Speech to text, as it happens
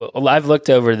I've looked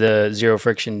over the zero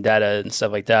friction data and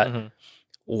stuff like that. Mm-hmm.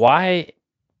 Why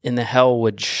in the hell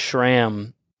would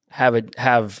SRAM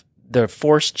have the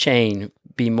force chain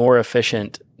be more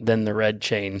efficient than the red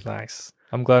chain? Nice.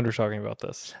 I'm glad we're talking about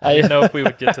this. I didn't know if we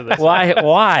would get to this.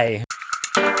 Why?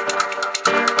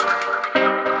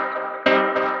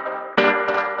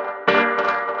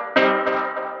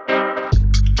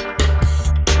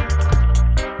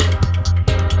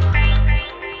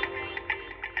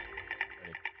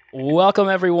 Welcome,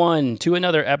 everyone, to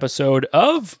another episode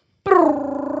of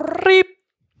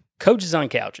Coaches on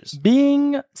Couches.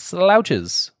 Being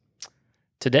slouches.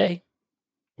 Today,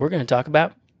 we're going to talk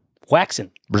about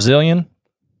waxing. Brazilian?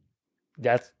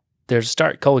 There's a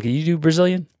start. Cole, can you do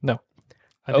Brazilian? No.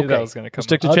 I knew that was going to come We'll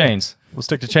stick to up. chains. We'll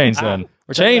stick to chains then.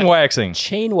 We're talking Chain about waxing.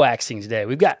 Chain waxing today.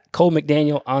 We've got Cole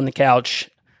McDaniel on the couch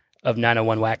of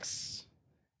 901 Wax,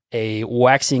 a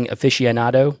waxing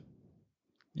aficionado,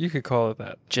 You could call it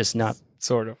that. just not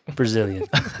Sort of. Brazilian.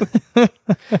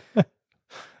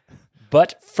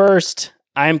 But first,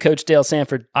 I am Coach Dale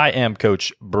Sanford. I am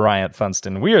Coach Bryant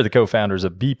Funston. We are the co-founders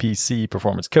of BPC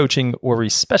Performance Coaching, where we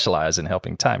specialize in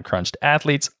helping time-crunched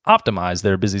athletes optimize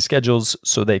their busy schedules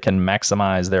so they can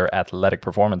maximize their athletic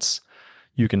performance.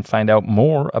 You can find out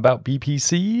more about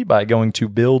BPC by going to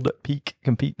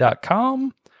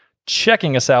buildpeakcompete.com,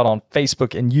 checking us out on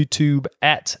Facebook and YouTube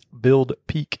at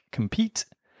buildpeakcompete,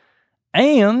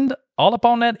 and all up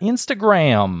on that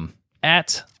Instagram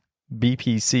at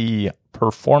BPC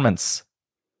Performance.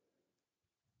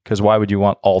 Because why would you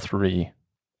want all three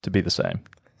to be the same?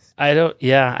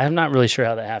 I'm not really sure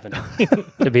how that happened,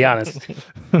 to be honest.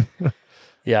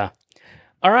 Yeah.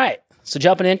 All right. So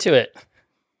jumping into it.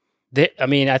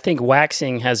 I think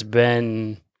waxing has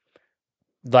been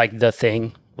like the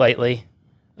thing lately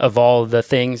of all the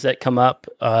things that come up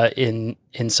in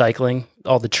cycling,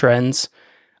 all the trends.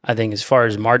 I think as far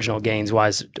as marginal gains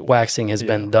wise, waxing has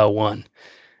been the one.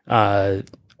 What's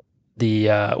the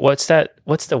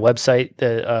website?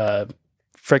 The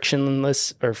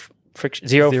frictionless or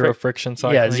zero friction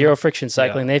cycling. Yeah, zero friction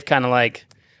cycling. Yeah. They've kind of like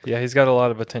He's got a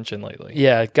lot of attention lately.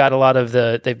 they've done a lot of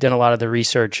the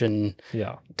research and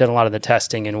done a lot of the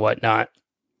testing and whatnot.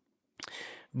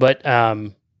 But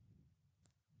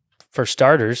for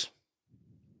starters,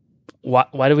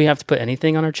 why do we have to put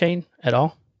anything on our chain at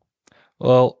all?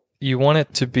 Well, you want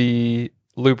it to be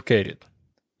lubricated.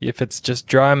 If it's just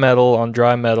dry metal on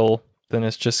dry metal, then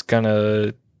it's just going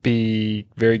to be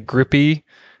very grippy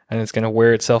and it's going to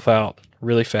wear itself out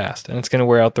really fast. And it's going to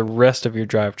wear out the rest of your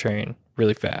drivetrain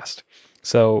really fast.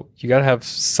 So you got to have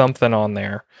something on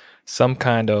there, some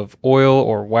kind of oil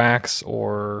or wax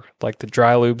or like the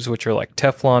dry lubes, which are like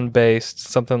Teflon based,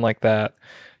 something like that,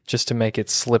 just to make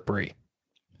it slippery.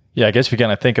 Yeah, I guess if you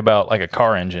kind of think about like a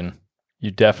car engine, you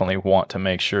definitely want to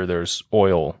make sure there's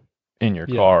oil in your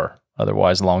car.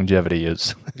 Otherwise, longevity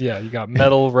is... Yeah, you got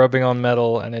metal rubbing on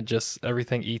metal, and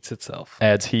everything eats itself.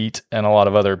 adds heat and a lot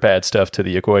of other bad stuff to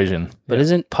the equation. But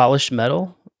isn't polished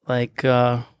metal like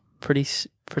pretty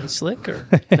slick? Or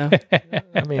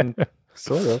I mean,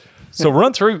 sort of. So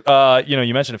run through,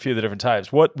 you mentioned a few of the different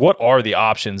types. What are the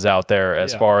options out there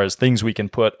as far as things we can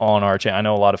put on our chain? I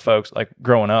know a lot of folks, like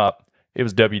growing up, it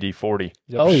was WD-40.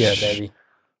 Oh yeah, baby.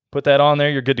 Put that on there,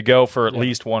 you're good to go for at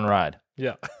least one ride.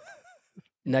 Yeah.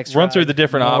 Next Run ride, through the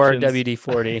different more options.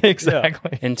 WD-40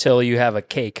 Exactly. until you have a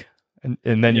cake.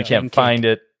 And then you can't find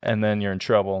it, and then you're in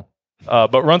trouble.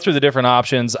 But run through the different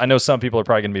options. I know some people are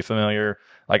probably going to be familiar.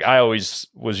 Like I always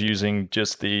was using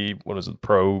just the,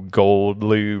 Pro Gold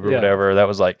Lube or whatever. That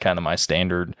was like kind of my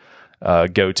standard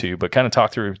go-to. But kind of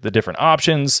talk through the different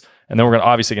options, and then we're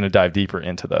obviously going to dive deeper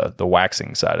into the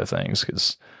waxing side of things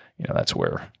because that's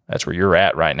where you're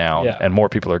at right now, and more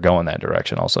people are going that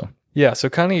direction also. Yeah, so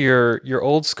kind of your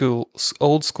old school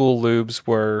lubes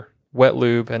were wet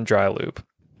lube and dry lube.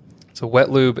 So wet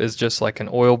lube is just like an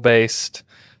oil-based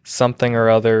something or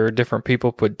other. Different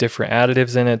people put different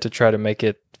additives in it to try to make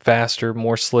it faster,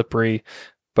 more slippery,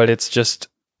 but it's just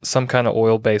some kind of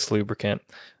oil-based lubricant.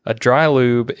 A dry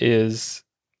lube is,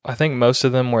 I think most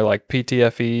of them were like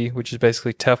PTFE, which is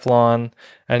basically Teflon,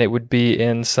 and it would be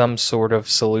in some sort of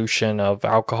solution of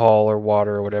alcohol or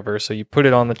water or whatever. So you put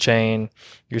it on the chain,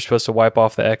 you're supposed to wipe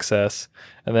off the excess,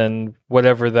 and then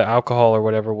whatever the alcohol or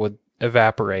whatever would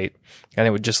evaporate, and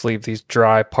it would just leave these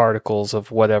dry particles of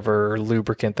whatever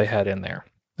lubricant they had in there.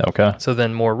 Okay. So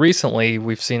then more recently,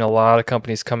 we've seen a lot of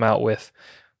companies come out with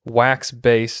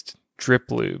wax-based drip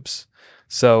lubes.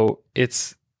 So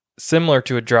it's similar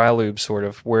to a dry lube sort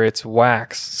of, where it's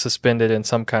wax suspended in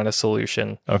some kind of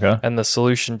solution. Okay. And the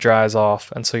solution dries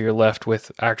off, and so you're left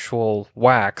with actual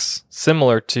wax,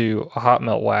 similar to a hot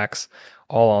melt wax,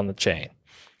 all on the chain.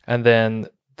 And then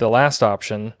the last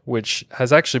option, which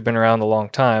has actually been around a long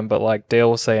time, but like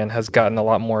Dale was saying, has gotten a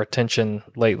lot more attention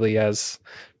lately as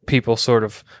people sort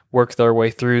of work their way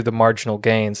through the marginal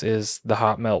gains, is the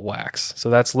hot melt wax. So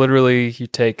that's literally, you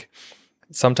take,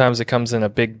 sometimes it comes in a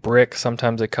big brick,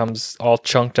 sometimes it comes all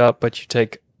chunked up, but you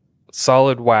take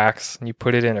solid wax and you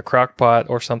put it in a crock pot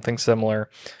or something similar,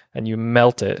 and you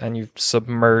melt it and you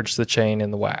submerge the chain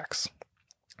in the wax.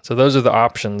 So those are the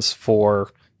options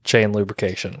for chain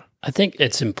lubrication. I think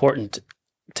it's important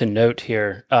to note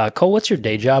here. Cole, what's your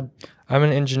day job? I'm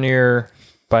an engineer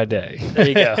by day. There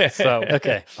you go. So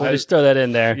Okay, we'll just throw that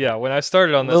in there. yeah, when I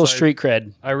started on this, Little street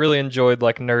cred. I really enjoyed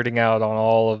like nerding out on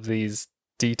all of these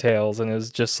details, and it was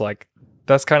just like,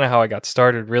 that's kind of how I got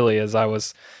started really, as I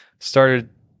started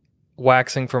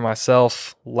waxing for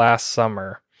myself last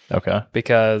summer. Okay.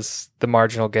 Because the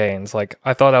marginal gains, like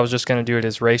I thought I was just going to do it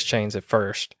as race chains at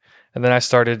first. And then I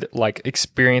started like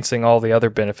experiencing all the other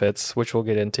benefits, which we'll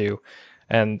get into.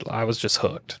 And I was just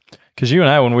hooked. Because you and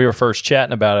I, when we were first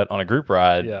chatting about it on a group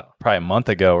ride, Yeah. probably a month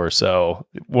ago or so,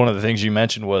 one of the things you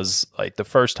mentioned was like the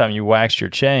first time you waxed your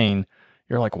chain,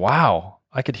 you're like, wow,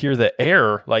 I could hear the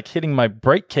air like hitting my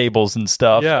brake cables and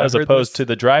stuff, Yeah, as opposed to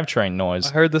the drivetrain noise.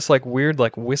 I heard this like weird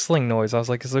like whistling noise. I was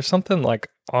like, is there something like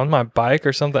on my bike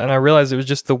or something? And I realized it was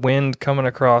just the wind coming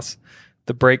across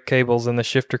the brake cables and the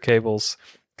shifter cables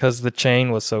because the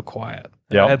chain was so quiet.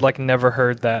 Yep. I had like never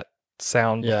heard that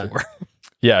sound Yeah. before.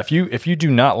 Yeah, if you do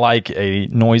not like a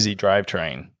noisy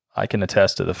drivetrain, I can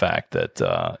attest to the fact that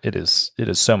it is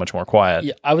so much more quiet.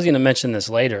 Yeah, I was going to mention this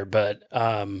later, but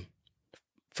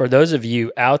for those of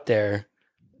you out there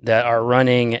that are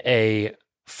running a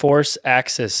force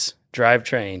axis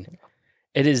drivetrain,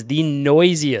 it is the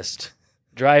noisiest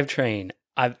drivetrain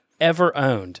I've ever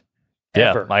owned.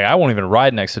 Yeah, Ever. like I won't even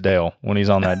ride next to Dale when he's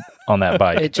on that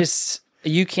bike. It just,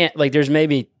 you can't, like, there's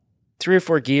maybe 3 or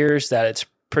 4 gears that it's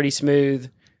pretty smooth,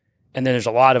 and then there's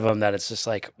a lot of them that it's just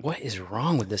like, what is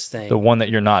wrong with this thing? The one that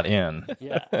you're not in,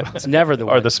 Yeah, it's never the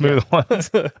one. or the smooth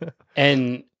ones.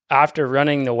 And after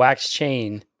running the wax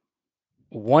chain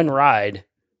one ride,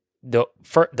 the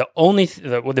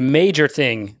major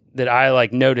thing that I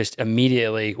like noticed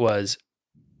immediately was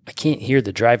I can't hear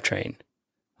the drivetrain.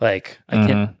 Like I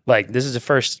can't, like this is the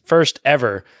first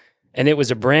ever, and it was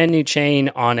a brand new chain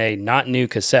on a not new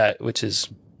cassette, which is,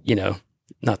 you know,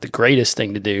 not the greatest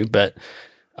thing to do, but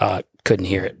couldn't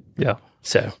hear it. Yeah.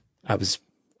 So I was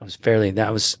fairly,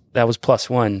 that was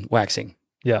 +1 waxing.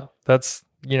 Yeah, that's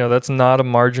not a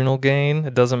marginal gain.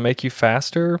 It doesn't make you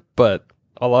faster, but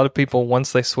a lot of people,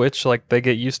 once they switch, like they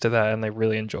get used to that and they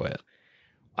really enjoy it.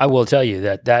 I will tell you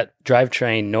that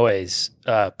drivetrain noise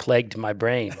plagued my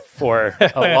brain for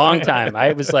a long time.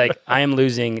 I was like, I am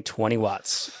losing 20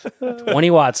 watts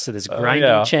to this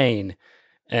grinding chain.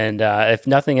 And if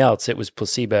nothing else, it was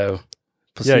placebo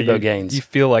gains. You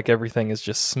feel like everything is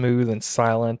just smooth and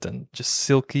silent and just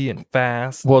silky and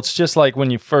fast. Well, it's just like when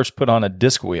you first put on a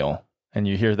disc wheel and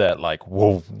you hear that like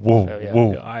whoa, whoa,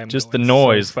 whoa. Yeah, I am just the going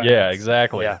noise. so fast. Yeah,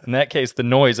 exactly. Yeah. In that case, the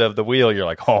noise of the wheel, you're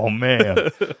like, oh man.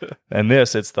 And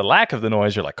it's the lack of the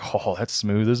noise. You're like, oh, that's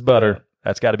smooth as butter. Yeah.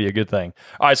 That's got to be a good thing.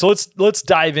 All right, so let's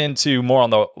dive into more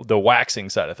on the waxing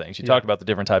side of things. You talked about the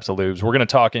different types of lubes. We're going to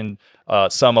talk in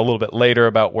some a little bit later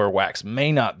about where wax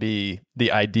may not be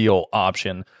the ideal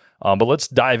option. But let's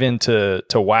dive into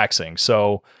waxing.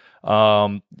 So,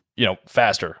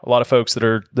 faster. A lot of folks that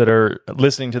are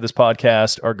listening to this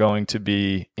podcast are going to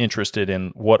be interested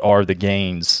in what are the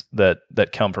gains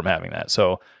that come from having that.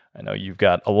 So I know you've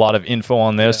got a lot of info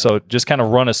on this. So just kind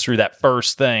of run us through that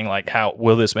first thing, like how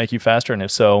will this make you faster? And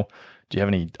if so, do you have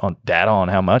any data on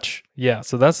how much? Yeah,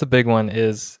 so that's the big one,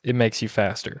 is it makes you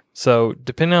faster. So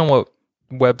depending on what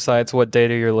websites, what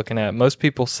data you're looking at, most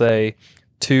people say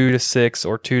 2 to 6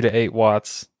 or 2 to 8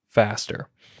 watts faster.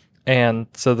 And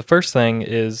so the first thing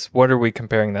is, what are we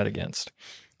comparing that against?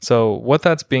 So what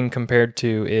that's being compared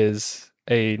to is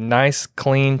a nice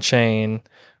clean chain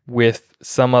with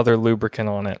some other lubricant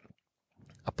on it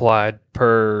applied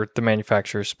per the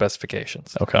manufacturer's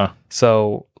specifications. Okay.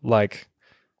 So like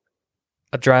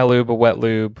a dry lube, a wet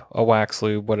lube, a wax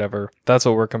lube, whatever, that's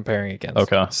what we're comparing against.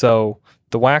 Okay. So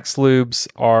the wax lubes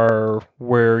are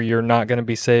where you're not going to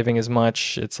be saving as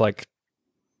much. It's like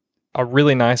a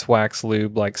really nice wax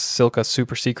lube, like Silka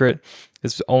Super Secret,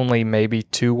 is only maybe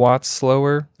 2 watts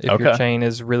slower if your chain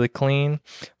is really clean.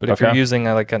 But if you're using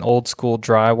like an old school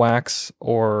dry wax,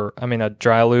 a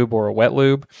dry lube or a wet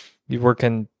lube, you're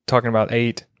talking about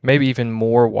 8, maybe even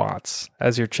more watts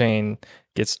as your chain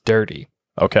gets dirty.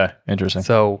 Okay, interesting.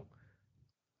 So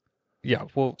yeah,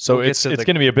 it's going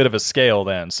to be a bit of a scale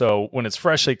then. So when it's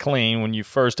freshly clean, when you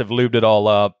first have lubed it all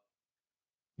up,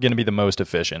 going to be the most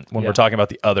efficient when Yeah. we're talking about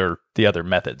the other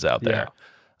methods out there.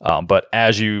 But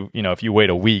as if you wait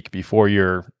a week before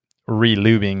you're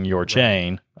re-lubing your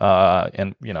chain,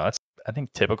 and that's I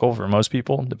think typical for most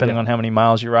people, depending on how many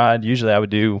miles you ride. Usually I would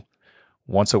do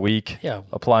once a week,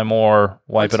 apply more,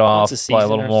 wipe it off, apply a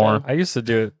little more. I used to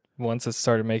do it once it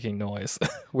started making noise,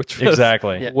 which was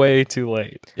Exactly way too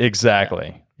late.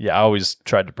 Exactly. Yeah, I always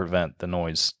tried to prevent the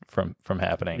noise from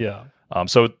happening. Yeah.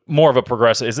 So more of a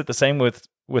progressive. Is it the same with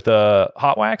a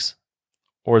hot wax,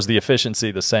 or is the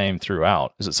efficiency the same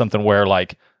throughout? Is it something where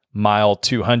like mile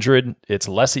 200, it's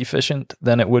less efficient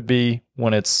than it would be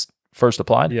when it's first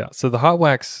applied? Yeah. So the hot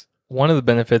wax, one of the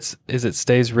benefits is it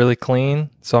stays really clean.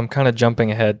 So I'm kind of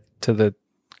jumping ahead to the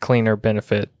cleaner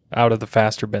benefit out of the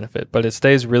faster benefit, but it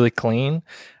stays really clean,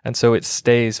 and so it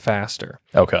stays faster.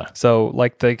 Okay. So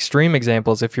like the extreme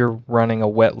examples, if you're running a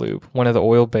wet lube, one of the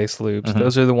oil-based lubes,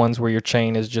 those are the ones where your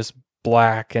chain is just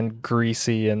black and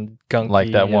greasy and gunky.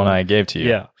 Like that one I gave to you.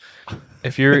 Yeah.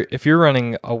 If you're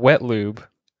running a wet lube,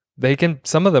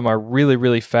 some of them are really,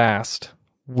 really fast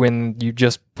when you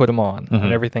just put them on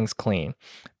and everything's clean.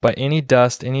 But any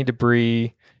dust, any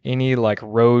debris, any like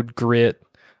road grit,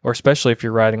 or especially if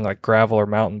you're riding like gravel or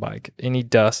mountain bike, any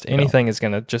dust, anything is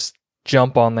going to just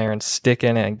jump on there and stick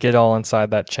in it and get all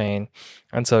inside that chain.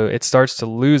 And so it starts to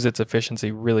lose its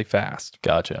efficiency really fast.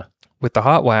 Gotcha. With the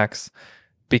hot wax,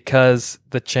 because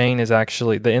the chain is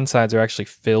actually, the insides are actually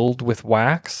filled with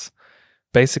wax,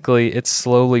 basically it's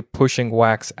slowly pushing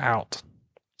wax out.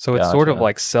 So it's sort of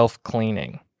like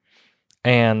self-cleaning.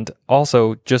 And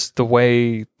also just the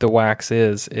way the wax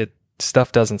is,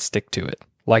 stuff doesn't stick to it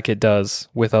like it does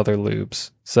with other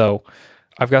lubes. So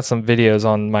I've got some videos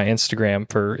on my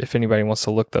Instagram for if anybody wants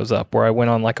to look those up, where I went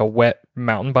on like a wet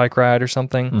mountain bike ride or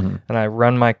something, and I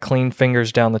run my clean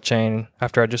fingers down the chain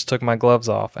after I just took my gloves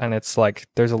off, and it's like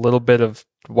there's a little bit of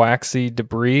waxy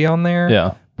debris on there.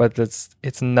 Yeah. But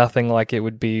it's nothing like it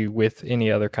would be with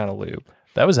any other kind of lube.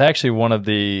 That was actually one of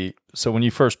the. So when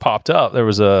you first popped up, there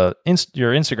was your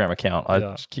Instagram account.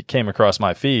 I came across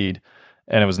my feed,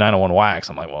 and it was 901 Wax.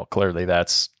 I'm like, well, clearly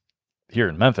that's here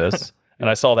in Memphis. And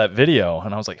I saw that video,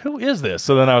 and I was like, who is this?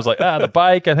 So then I was like, the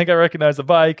bike. I think I recognize the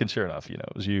bike, and sure enough, it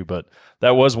was you. But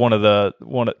that was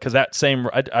because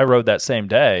I rode that same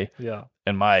day. Yeah.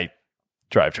 And my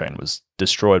drivetrain was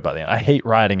destroyed by the end. I hate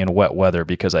riding in wet weather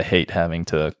because I hate having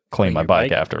to clean my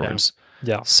bike afterwards.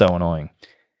 Yeah. So annoying.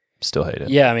 Still hate it.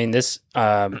 Yeah, I mean this.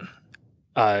 Go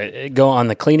on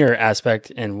the cleaner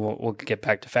aspect, and we'll get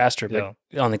back to faster. But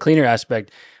on the cleaner aspect,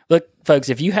 look, folks,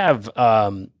 if you have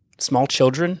small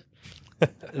children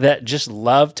that just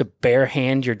love to bare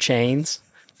hand your chains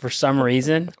for some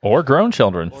reason, or grown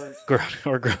children,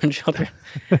 or grown children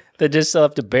that just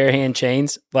love to bare hand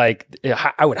chains, like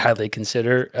I would highly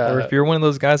consider. Or if you're one of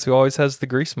those guys who always has the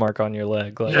grease mark on your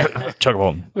leg, like chug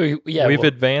on. We've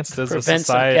advanced as a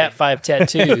society. Cat 5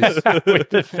 tattoos.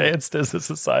 We've advanced as a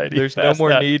society. There's no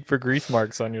more need for grease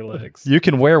marks on your legs. You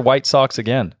can wear white socks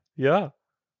again. Yeah.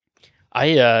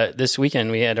 This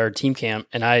weekend we had our team camp,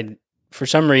 and I, for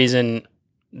some reason,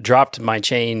 dropped my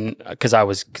chain because I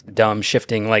was dumb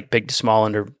shifting like big to small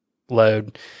under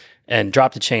load, and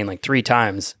dropped the chain like 3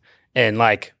 times, and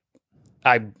like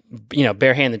I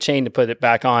bare hand the chain to put it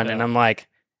back on, and I'm like,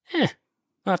 I'll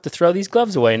have to throw these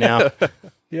gloves away now.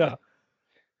 Yeah.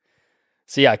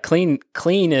 So yeah, clean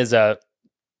is a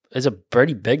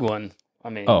pretty big one. I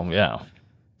mean, oh yeah,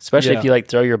 especially if you like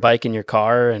throw your bike in your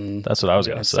car, and that's what I was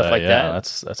going to say. Stuff like that.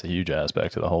 That's a huge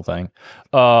aspect of the whole thing.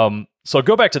 So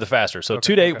go back to the faster. So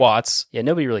 2 to 8 watts. Yeah,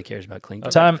 nobody really cares about clean.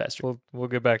 Time faster. We'll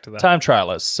get back to that. Time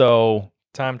trialists. So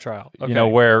time trial. Okay.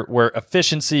 Where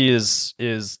efficiency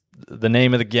is the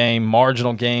name of the game,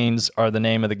 marginal gains are the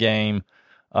name of the game.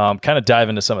 Kind of dive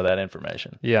into some of that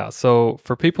information. Yeah. So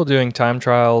for people doing time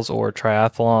trials or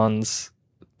triathlons,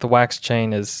 the wax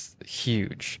chain is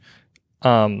huge.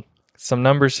 Some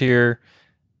numbers here: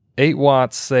 8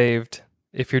 watts saved.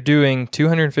 If you're doing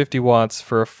 250 watts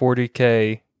for a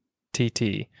 40K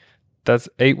TT, that's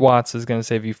 8 watts is going to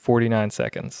save you 49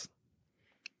 seconds.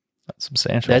 That's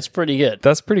substantial. That's pretty good.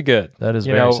 That's pretty good. That is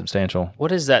very substantial.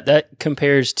 What is that? That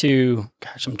compares to,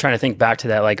 gosh, I'm trying to think back to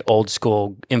that like old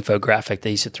school infographic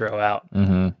they used to throw out.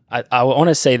 Mm-hmm. I want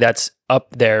to say that's up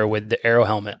there with the aero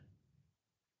helmet,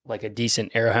 like a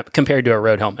decent aero helmet compared to a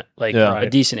road helmet. Like a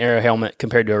decent aero helmet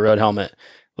compared to a road helmet.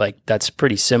 Like that's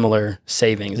pretty similar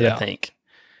savings, I think.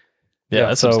 Yeah,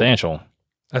 that's substantial.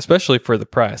 Especially for the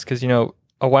price, because,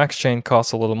 a wax chain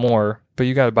costs a little more, but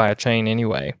you got to buy a chain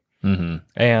anyway. Mm-hmm.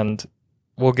 And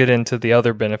we'll get into the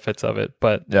other benefits of it,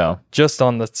 but just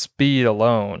on the speed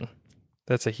alone,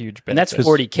 that's a huge benefit. And that's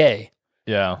 40K.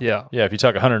 Yeah. Yeah. Yeah, if you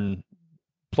talk 100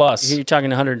 plus, You're talking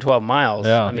 112 miles.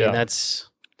 Yeah. I mean, Yeah. that's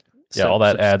all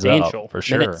that adds up substantial. for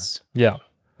sure.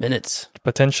 Minutes.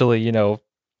 Potentially,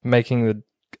 making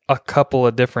a couple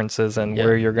of differences in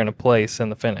where you're going to place in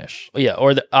the finish. Yeah,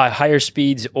 or the higher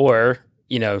speeds, or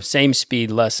same speed,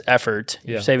 less effort.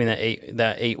 Yeah. You're saving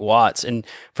that 8 watts, and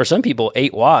for some people,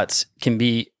 8 watts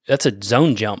that's a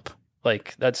zone jump.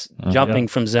 Like that's jumping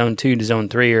from zone 2 to zone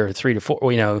 3 or 3 to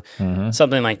 4.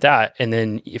 Something like that. And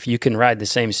then if you can ride the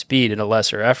same speed at a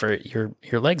lesser effort,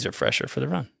 your legs are fresher for the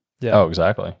run. Yeah. Oh,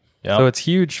 exactly. Yeah. So it's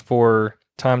huge for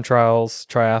time trials,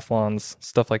 triathlons,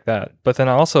 stuff like that. But then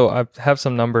I have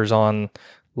some numbers on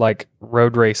like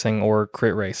road racing or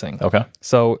crit racing. Okay.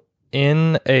 So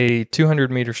in a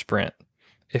 200-meter sprint,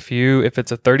 if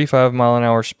it's a 35 mile an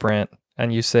hour sprint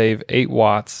and you save 8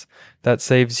 watts, that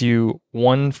saves you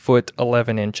 1 foot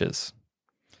 11 inches.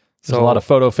 There's a lot of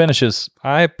photo finishes.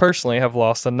 I personally have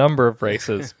lost a number of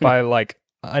races by like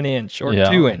an inch or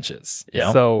 2 inches.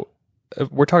 Yeah. So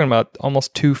we're talking about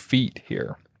almost 2 feet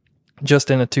here,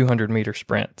 just in a 200-meter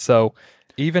sprint. So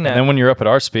even And then when you're up at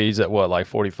our speeds at what, like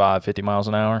 45, 50 miles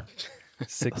an hour?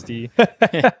 60.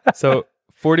 So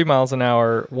 40 miles an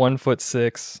hour, 1 foot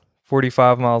 6,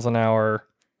 45 miles an hour,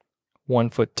 1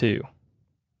 foot 2.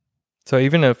 So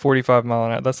even a 45 mile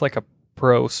an hour, that's like a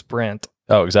pro sprint.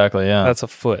 Oh, exactly. Yeah. That's a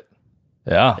foot.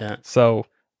 Yeah. Yeah, So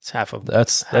it's half of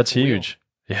That's a wheel. huge.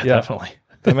 Yeah, Yeah. definitely.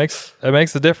 it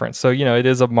makes a difference. So, it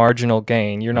is a marginal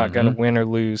gain. You're not going to win or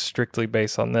lose strictly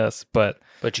based on this, but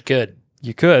But you could.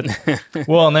 you could.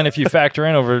 Well, and then if you factor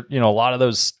in over,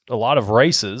 a lot of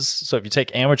races. So if you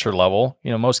take amateur level,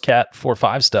 most Cat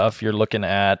 4-5 stuff, you're looking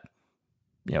at,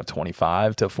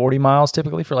 25 to 40 miles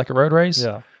typically for like a road race.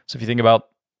 Yeah. So if you think about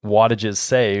wattages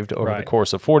saved over the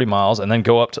course of 40 miles and then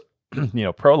go up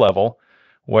to, pro level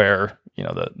where,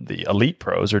 the elite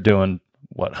pros are doing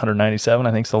what, 197,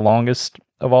 I think is the longest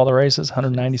of all the races,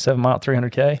 197 mile,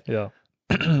 300K. Yeah.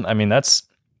 I mean, that's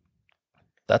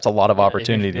a lot of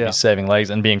opportunity to Yeah. be saving legs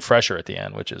and being fresher at the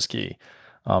end, which is key.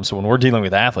 So when we're dealing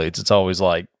with athletes, it's always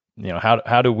like,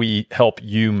 how do we help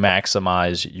you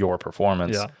maximize your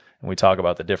performance? Yeah. And we talk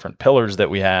about the different pillars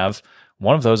that we have.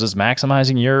 One of those is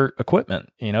maximizing your equipment.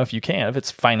 If you can, if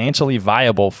it's financially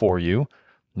viable for you,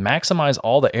 maximize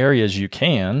all the areas you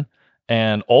can.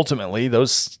 And ultimately,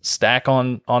 those stack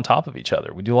on top of each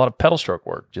other. We do a lot of pedal stroke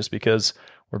work just because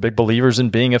we're big believers in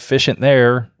being efficient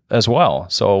there as well.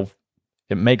 So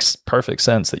it makes perfect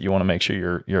sense that you want to make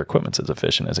sure your equipment's as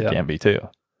efficient as it can be too.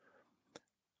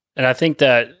 And I think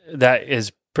that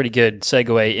is pretty good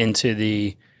segue into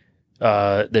the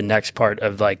next part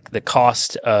of like the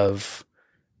cost of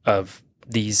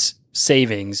these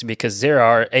savings, because there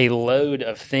are a load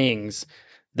of things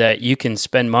that you can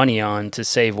spend money on to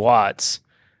save watts.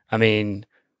 I mean,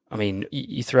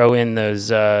 you throw in those,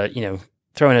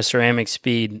 throw in a ceramic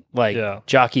speed like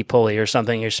jockey pulley or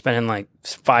something. You're spending like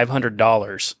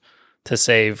 $500 to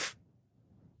save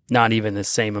not even the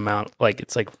same amount. Like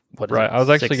it's like what? Is Right. it? I was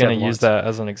actually 6, going 7 to use watts. that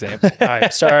as an example. All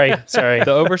right. Sorry.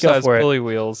 The oversized for it. pulley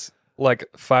wheels, like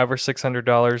 $500 or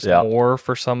 $600 more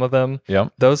for some of them.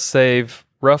 Yep. Those save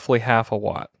roughly half a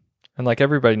watt. And like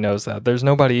everybody knows that. There's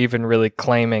nobody even really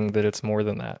claiming that it's more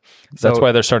than that. So, That's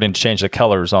why they're starting to change the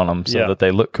colors on them so that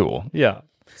they look cool. Yeah.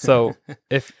 So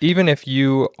if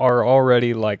you are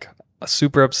already like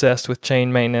super obsessed with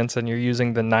chain maintenance and you're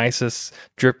using the nicest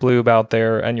drip lube out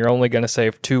there and you're only going to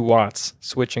save 2 watts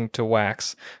switching to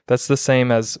wax, that's the same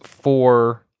as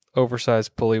 4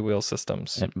 oversized pulley wheel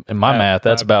systems. In my math,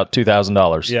 that's about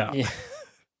 $2,000. Yeah.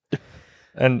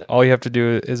 And all you have to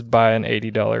do is buy an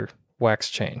 $80 wax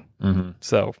chain. Mm-hmm.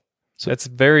 So it's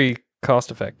very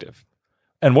cost effective.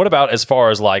 And what about as far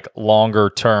as like longer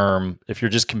term, if you're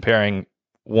just comparing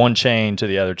one chain to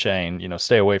the other chain,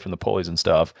 stay away from the pulleys and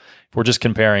stuff. If we're just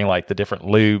comparing like the different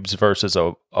lubes versus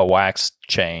a wax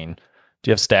chain,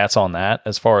 do you have stats on that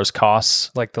as far as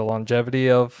costs? Like the longevity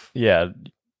of... Yeah.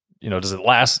 Does it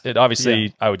last? It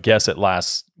obviously, I would guess it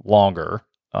lasts longer,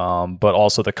 but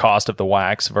also the cost of the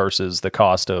wax versus the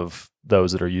cost of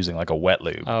those that are using like a wet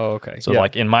lube. Oh, okay. So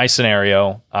like in my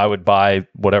scenario, I would buy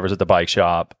whatever's at the bike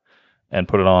shop and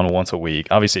put it on once a week.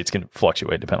 Obviously, it's going to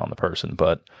fluctuate depending on the person,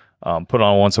 but put it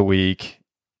on once a week,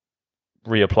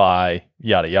 reapply,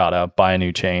 yada, yada, buy a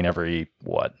new chain every,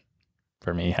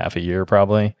 for me, half a year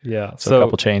probably. Yeah. So a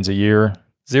couple chains a year.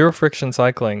 Zero Friction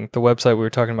Cycling, the website we were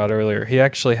talking about earlier, he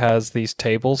actually has these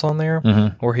tables on there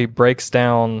where he breaks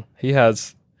down,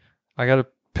 I got a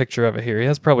picture of it here. He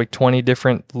has probably 20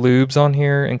 different lubes on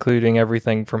here, including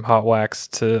everything from hot wax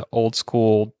to old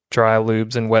school dry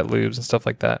lubes and wet lubes and stuff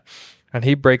like that. And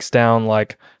he breaks down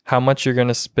like how much you're going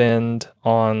to spend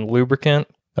on lubricant,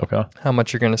 Okay. how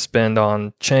much you're going to spend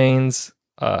on chains,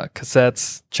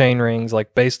 cassettes, chain rings,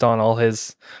 like based on all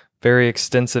his very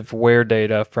extensive wear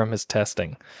data from his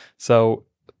testing. So,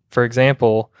 for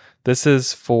example, this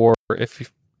is for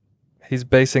he's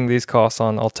basing these costs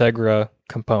on Ultegra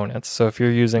components. So if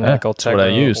you're using like that's what I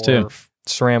Ultegra use, or too.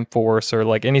 SRAM Force or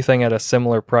like anything at a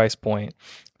similar price point,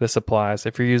 this applies.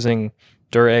 If you're using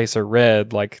Dura-Ace or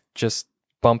Red, like just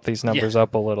bump these numbers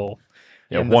up a little.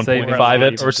 Yeah, And the savings 1.5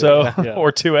 it even or so, yeah.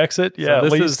 or 2x it. Yeah, So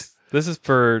at least. this is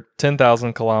for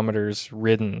 10,000 kilometers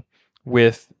ridden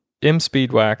with M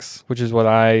Speed Wax, which is what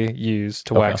I use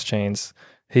to wax chains.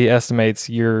 He estimates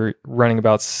you're running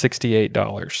about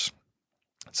 $68.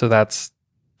 So that's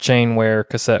chain wear,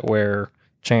 cassette wear,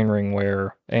 chain ring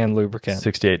wear, and lubricant.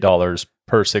 $68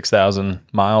 per 6,000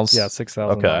 miles. Yeah,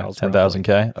 6,000 Okay, miles. 10,000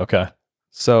 K. Okay.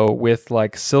 So with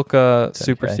like Silka 10K.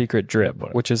 Super Secret Drip,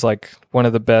 Whatever. which is like one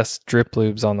of the best drip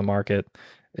lubes on the market,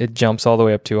 it jumps all the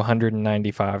way up to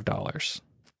 $195.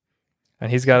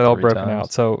 And he's got it all 3 broken times.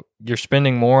 out. So you're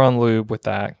spending more on lube with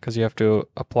that because you have to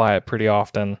apply it pretty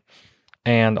often.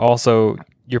 And also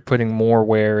you're putting more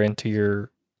wear into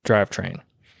your drivetrain.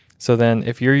 So then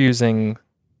if you're using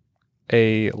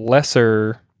a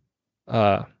lesser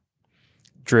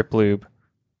drip lube,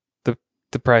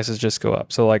 the prices just go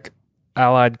up. So like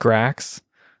Allied Grax,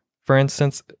 for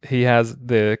instance, he has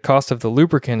the cost of the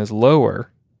lubricant is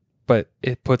lower, but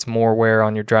it puts more wear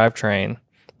on your drivetrain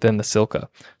than the Silka.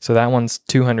 So that one's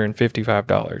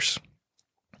 $255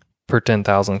 per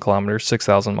 10,000 kilometers,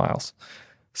 6,000 miles.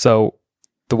 So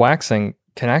the waxing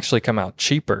can actually come out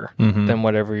cheaper than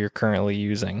whatever you're currently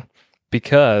using,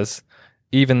 because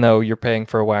even though you're paying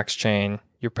for a wax chain,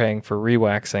 you're paying for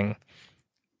rewaxing,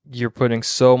 you're putting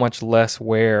so much less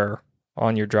wear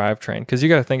on your drivetrain. Because you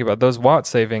got to think about those watt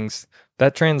savings,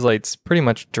 that translates pretty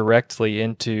much directly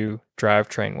into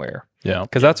drivetrain wear. Yeah.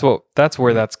 Because that's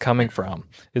where that's coming from,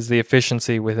 is the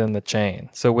efficiency within the chain.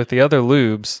 So with the other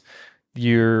lubes,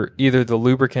 you're either the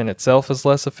lubricant itself is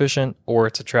less efficient or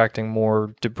it's attracting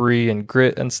more debris and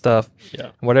grit and stuff.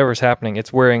 Yeah. Whatever's happening,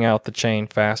 it's wearing out the chain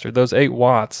faster. Those 8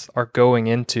 watts are going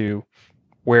into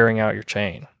wearing out your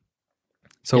chain.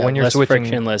 So when you're less switching,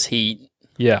 friction, less heat,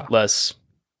 yeah, less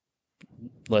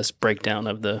breakdown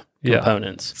of the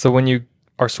components. So when you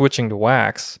are switching to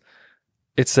wax,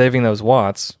 it's saving those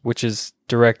watts, which is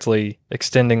directly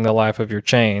extending the life of your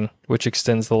chain, which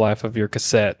extends the life of your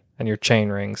cassette and your chain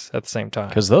rings at the same time.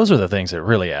 Because those are the things that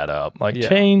really add up. Like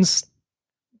chains,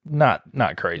 not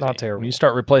crazy. Not terrible. When you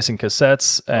start replacing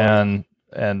cassettes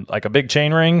and like a big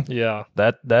chain ring, Yeah,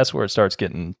 that's where it starts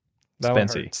getting that one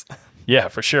expensive. hurts. Yeah,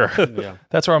 for sure. Yeah.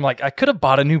 That's where I'm like, I could have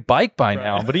bought a new bike by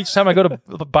now, but each time I go to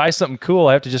buy something cool,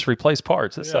 I have to just replace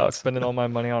parts. It Yeah, sucks. spending all my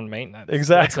money on maintenance.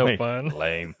 Exactly. That's no fun.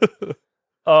 Lame.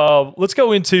 Let's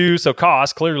go into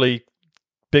cost. Clearly,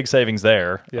 big savings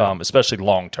there, Yeah. especially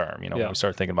long term. When we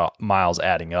start thinking about miles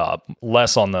adding up,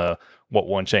 less on the what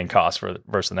one chain costs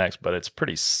versus the next, but it's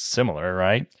pretty similar,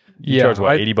 right? You charge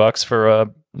what, $80 for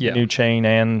a new chain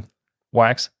and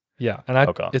wax? Yeah, and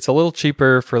it's a little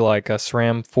cheaper for like a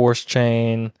SRAM Force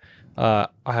chain. I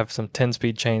have some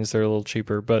 10-speed chains that are a little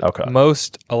cheaper, but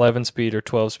most 11-speed or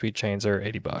 12-speed chains are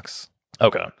 $80.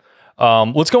 Okay.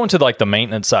 Let's go into like the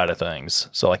maintenance side of things.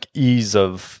 So like ease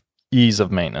of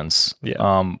maintenance.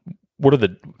 Yeah. What are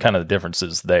the kind of the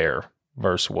differences there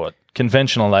versus what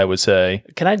conventional, I would say?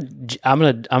 I'm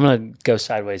gonna go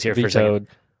sideways here for a second.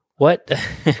 What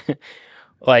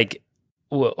like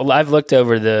well, I've looked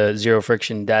over the zero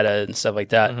friction data and stuff like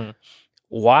that. Mm-hmm.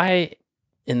 Why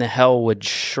in the hell would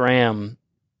SRAM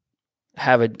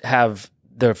have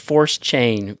the force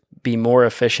chain be more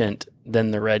efficient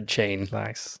than the red chain?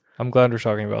 Nice. I'm glad we're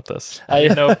talking about this. I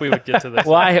didn't know if we would get to this.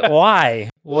 Why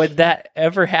would that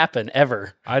ever happen?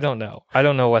 Ever? I don't know. I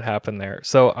don't know what happened there.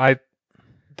 So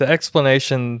the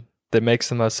explanation that makes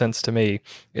the most sense to me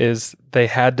is they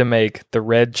had to make the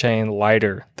red chain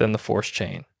lighter than the force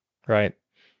chain, right?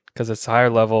 Because it's higher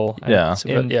level.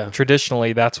 And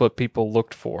traditionally, that's what people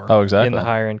looked for. Oh, exactly. In the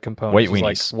higher end components. Weight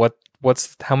weenies. Like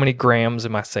how many grams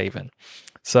am I saving?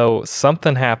 So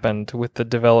something happened with the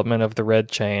development of the red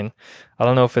chain. I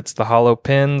don't know if it's the hollow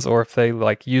pins or if they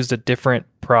like used a different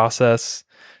process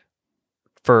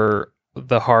for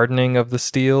the hardening of the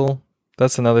steel.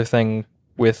 That's another thing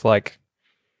with like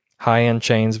high-end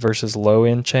chains versus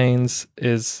low-end chains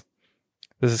this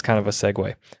is kind of a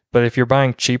segue. But if you're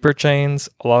buying cheaper chains,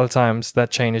 a lot of times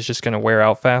that chain is just going to wear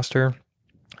out faster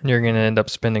and you're going to end up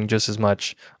spending just as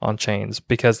much on chains,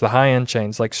 because the high-end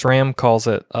chains, like SRAM calls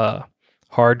it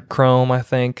hard chrome, I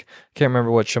think. Can't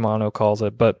remember what Shimano calls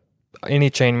it, but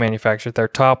any chain manufacturer, their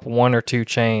top 1 or 2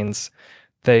 chains,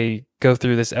 they go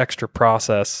through this extra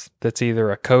process that's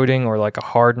either a coating or like a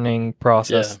hardening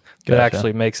process that Gotcha.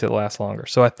 actually makes it last longer.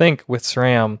 So I think with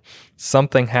SRAM,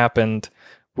 something happened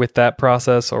with that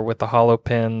process or with the hollow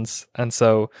pins. And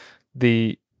so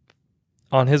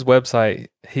on his website,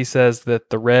 he says that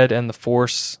the red and the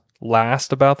force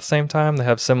last about the same time. They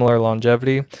have similar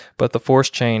longevity, but the force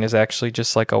chain is actually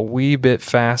just like a wee bit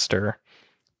faster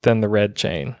than the red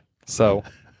chain. So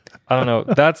I don't know.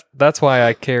 That's why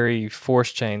I carry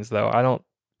force chains though. I don't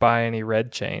buy any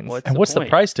red chains. What's the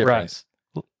price difference?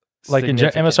 Like in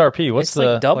Significant. MSRP, what's It's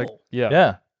the like double. Like, yeah.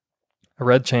 Yeah. A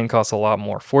red chain costs a lot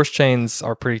more. Force chains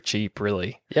are pretty cheap,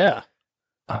 really. Yeah.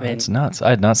 Oh, mean, that's nuts. I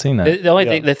had not seen that. The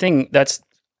only thing, that's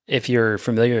if you're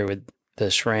familiar with the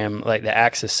SRAM, like the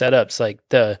Axis setups, like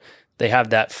they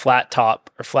have that flat top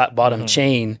or flat bottom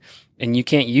chain, and you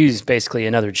can't use basically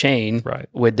another chain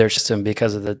with their system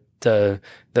because of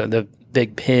the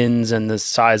big pins and the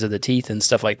size of the teeth and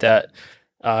stuff like that.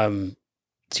 So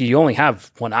you only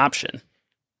have one option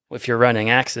if you're running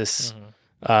Axis.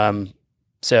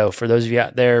 So for those of you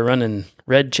out there running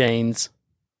red chains,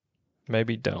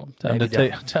 maybe don't. Time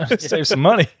to save some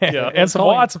money and some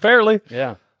watts, apparently.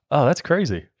 Yeah. Oh, that's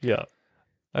crazy. Yeah.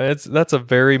 That's a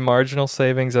very marginal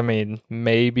savings. I mean,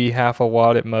 maybe half a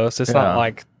watt at most. It's not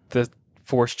like the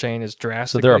force chain is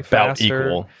drastically So they're about faster.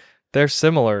 equal. They're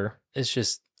similar. It's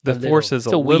just The force is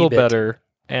a little better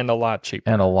and a lot cheaper.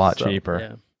 And a lot So,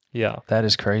 cheaper. Yeah. That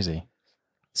is crazy.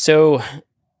 So,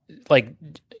 like,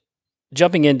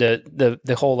 jumping into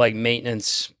the whole like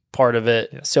maintenance part of it.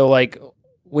 Yeah. So, like,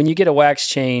 when you get a wax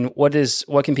chain, what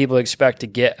can people expect to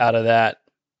get out of that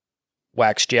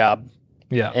wax job?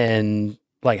 Yeah. And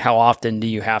like, how often do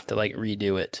you have to like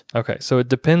redo it? Okay. So it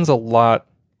depends a lot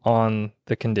on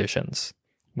the conditions,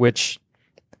 which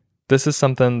this is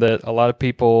something that a lot of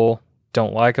people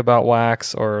don't like about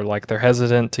wax, or like they're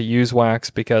hesitant to use wax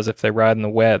because if they ride in the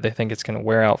wet, they think it's going to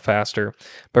wear out faster.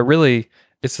 But really,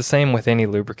 it's the same with any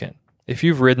lubricant. If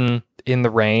you've ridden in the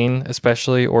rain,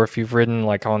 especially, or if you've ridden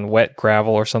like on wet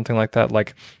gravel or something like that,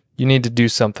 like you need to do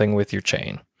something with your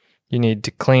chain. You need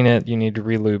to clean it. You need to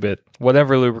relube it.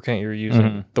 Whatever lubricant you're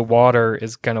using, the water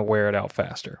is going to wear it out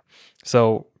faster.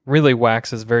 So really,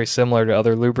 wax is very similar to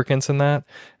other lubricants in that.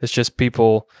 It's just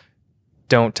people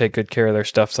don't take good care of their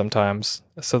stuff sometimes.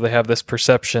 So they have this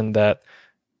perception that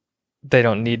they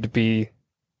don't need to be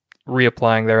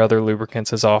reapplying their other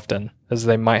lubricants as often as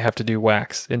they might have to do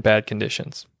wax in bad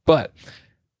conditions. But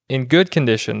in good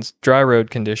conditions, dry road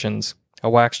conditions, a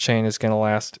wax chain is going to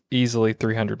last easily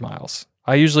 300 miles.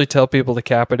 I usually tell people to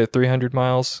cap it at 300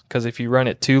 miles because if you run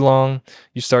it too long,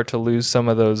 you start to lose some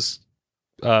of those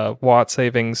watt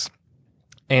savings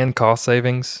and cost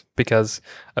savings because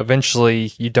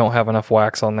eventually you don't have enough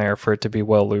wax on there for it to be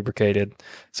well lubricated.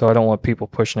 So I don't want people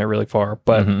pushing it really far.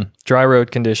 But dry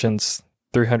road conditions,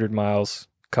 300 miles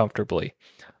comfortably.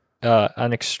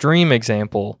 An extreme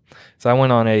example is I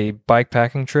went on a bike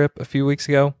packing trip a few weeks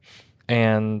ago.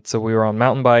 And so we were on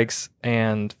mountain bikes,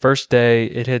 and first day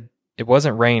it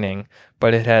wasn't raining,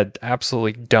 but it had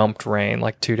absolutely dumped rain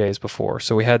like 2 days before.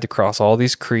 So we had to cross all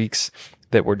these creeks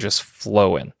that were just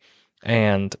flowing.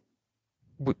 And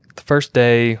the first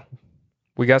day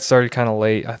we got started kind of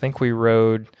late. I think we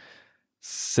rode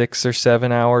 6 or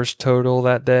 7 hours total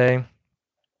that day.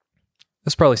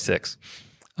 It's probably 6.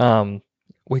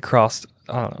 We crossed,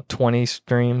 I don't know, 20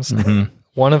 streams.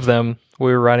 One of them,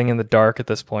 we were riding in the dark at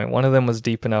this point. One of them was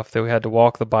deep enough that we had to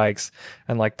walk the bikes,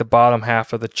 and like the bottom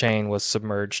half of the chain was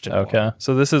submerged in water.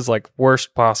 So this is like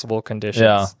worst possible conditions.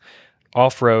 Yeah.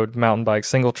 Off-road mountain bike,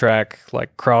 single track,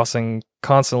 like crossing,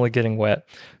 constantly getting wet.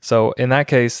 So in that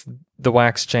case, the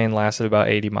wax chain lasted about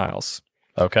 80 miles.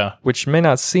 Okay. Which may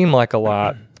not seem like a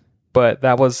lot, but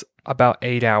that was about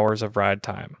 8 hours of ride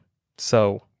time.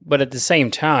 So, but at the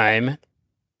same time,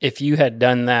 if you had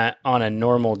done that on a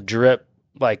normal drip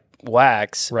like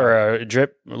wax or a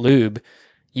drip lube,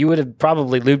 you would have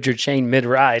probably lubed your chain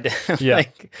mid-ride.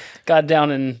 Like got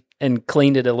down and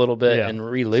cleaned it a little bit and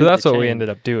re-lubed. So that's the what chain. we ended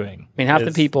up doing. I mean, half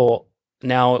the people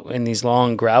now in these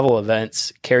long gravel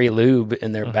events carry lube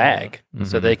in their bag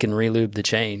so they can re-lube the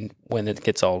chain when it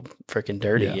gets all freaking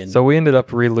dirty. Yeah. And so we ended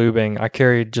up re-lubing. I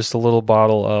carried just a little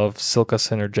bottle of Silka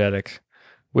Synergetic,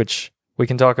 which we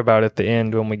can talk about at the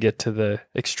end when we get to the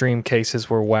extreme cases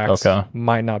where wax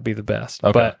might not be the best.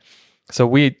 But so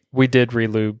we did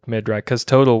re-lube mid-ride because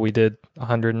total we did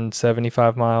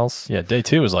 175 miles. Yeah, day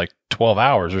 2 was like 12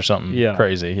 hours or something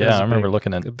crazy. Yeah, I remember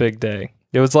looking at a big day.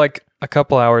 It was like a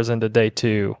couple hours into day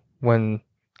 2 when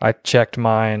I checked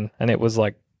mine and it was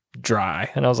like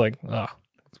dry. And I was like, oh,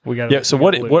 we got so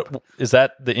what is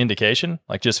that the indication?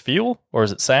 Like just feel, or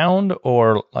is it sound,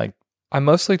 or like I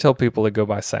mostly tell people to go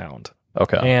by sound.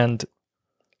 Okay. And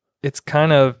it's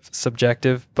kind of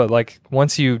subjective, but like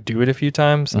once you do it a few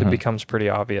times, it becomes pretty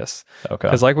obvious. Okay.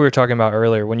 Because like we were talking about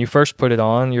earlier, when you first put it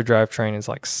on, your drivetrain is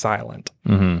like silent.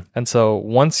 And so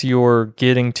once you're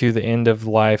getting to the end of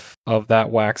life of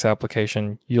that wax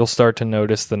application, you'll start to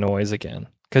notice the noise again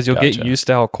because you'll get used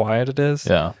to how quiet it is.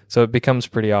 Yeah. So it becomes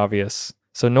pretty obvious.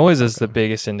 So noise is the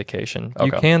biggest indication.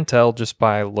 You can tell just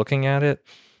by looking at it,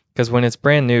 because when it's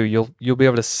brand new, you'll be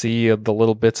able to see the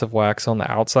little bits of wax on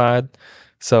the outside.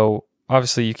 So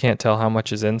obviously you can't tell how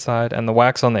much is inside, and the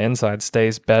wax on the inside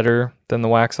stays better than the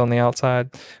wax on the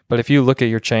outside. But if you look at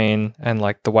your chain and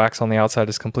like the wax on the outside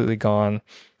is completely gone,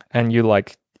 and you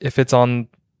like, if it's on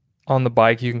the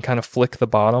bike, you can kind of flick the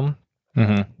bottom.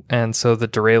 And so the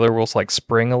derailleur will like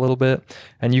spring a little bit,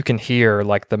 and you can hear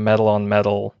like the metal on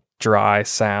metal dry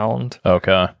sound.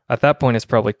 Okay. At that point, it's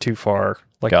probably too far.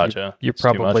 Like Gotcha. you're It's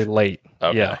too probably much? late.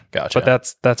 Okay. Yeah. Gotcha.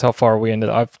 But that's how far we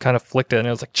ended. I've kind of flicked it and it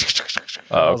was like,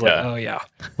 I was like, Okay. oh yeah,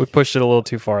 we pushed it a little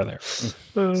too far there.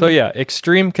 So yeah,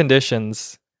 extreme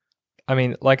conditions. I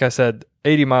mean, like I said,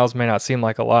 80 miles may not seem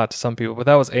like a lot to some people, but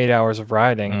that was 8 hours of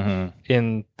riding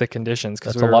in the conditions.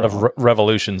 That's a lot of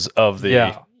revolutions of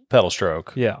the pedal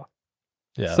stroke. Yeah.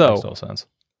 Yeah. So- That makes total sense.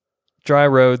 Dry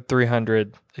road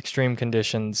 300, extreme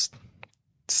conditions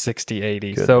 60,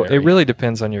 80. Good So vary. it really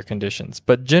depends on your conditions.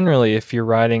 But generally, if you're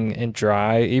riding in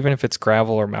dry, even if it's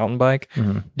gravel or mountain bike,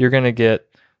 you're going to get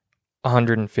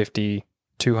 150,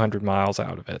 200 miles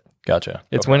out of it. Gotcha.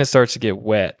 It's when it starts to get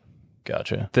wet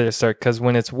Gotcha. that it starts, because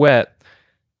when it's wet,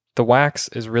 the wax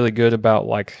is really good about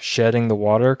like shedding the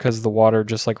water because the water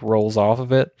just like rolls off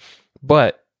of it.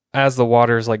 But as the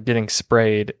water is like getting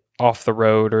sprayed off the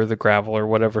road or the gravel or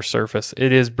whatever surface,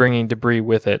 it is bringing debris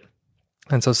with it.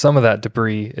 And so some of that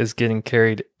debris is getting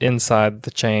carried inside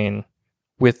the chain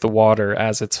with the water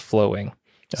as it's flowing.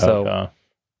 So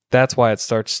that's why it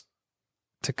starts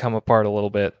to come apart a little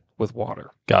bit with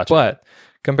water. Gotcha. But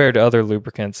compared to other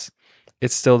lubricants,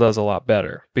 it still does a lot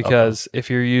better because if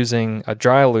you're using a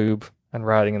dry lube and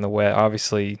riding in the wet,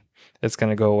 obviously it's going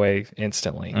to go away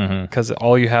instantly because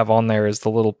all you have on there is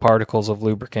the little particles of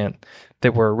lubricant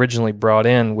that were originally brought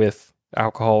in with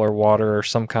alcohol or water or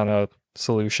some kind of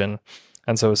solution.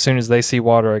 And so as soon as they see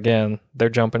water again, they're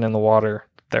jumping in the water,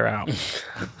 they're out.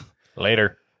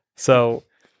 Later. So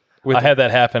I had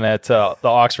that happen at the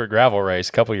Oxford gravel race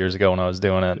a couple years ago when I was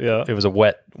doing it. Yeah. It was a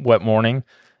wet morning,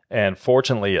 and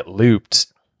fortunately it looped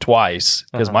twice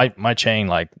because my chain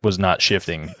like was not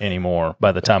shifting anymore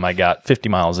by the time I got 50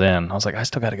 miles in. I was like, I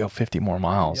still got to go 50 more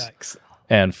miles. Yikes.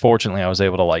 And fortunately I was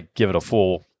able to like give it a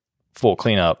full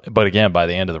cleanup. But again, by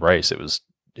the end of the race, it was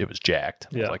jacked.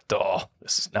 I was like, oh,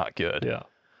 this is not good. Yeah.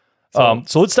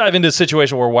 So let's dive into a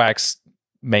situation where wax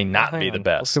may not be the Let's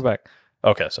best. go back.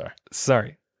 Okay,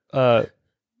 sorry.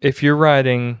 If you're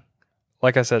riding,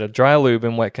 like I said, a dry lube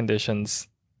in wet conditions,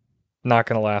 not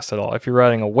going to last at all. If you're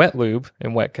riding a wet lube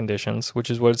in wet conditions, which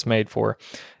is what it's made for,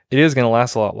 it is going to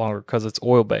last a lot longer because it's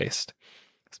oil based.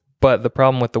 But the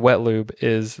problem with the wet lube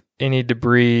is any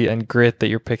debris and grit that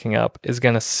you're picking up is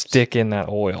going to stick in that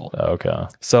oil. Okay.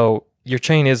 So your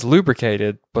chain is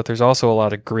lubricated, but there's also a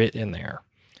lot of grit in there.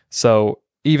 So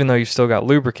even though you've still got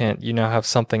lubricant, you now have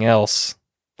something else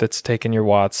that's taking your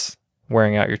watts,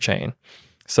 wearing out your chain.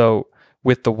 So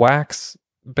with the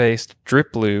wax-based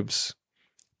drip lubes,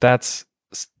 that's,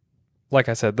 like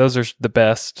I said, those are the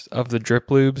best of the drip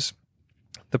lubes.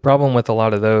 The problem with a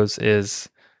lot of those is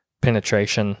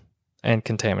penetration and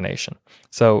contamination.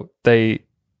 So they,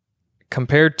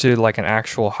 compared to like an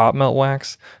actual hot melt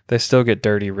wax, they still get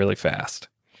dirty really fast.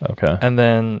 Okay. And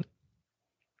then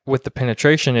with the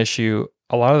penetration issue,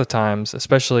 a lot of the times,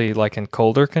 especially like in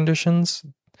colder conditions,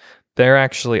 they're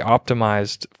actually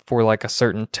optimized for like a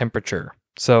certain temperature.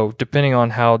 So depending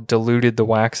on how diluted the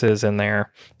wax is in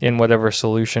there, in whatever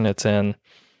solution it's in,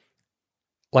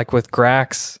 like with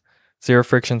Grax, Zero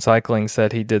Friction Cycling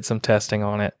said he did some testing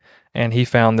on it, and he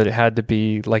found that it had to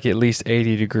be like at least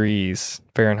 80 degrees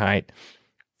Fahrenheit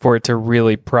for it to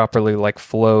really properly like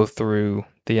flow through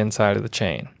the inside of the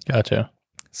chain. Gotcha.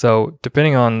 So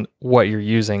depending on what you're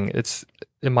using, it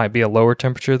might be a lower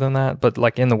temperature than that, but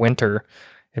like in the winter,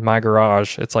 in my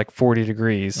garage, it's like 40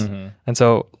 degrees. And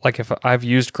so like if I've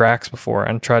used Grax before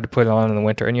and tried to put it on in the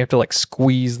winter, and you have to like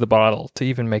squeeze the bottle to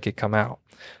even make it come out.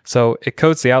 So it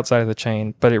coats the outside of the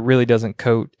chain, but it really doesn't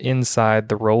coat inside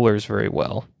the rollers very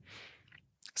well.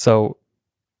 So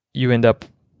you end up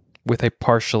with a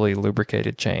partially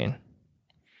lubricated chain.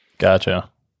 Gotcha.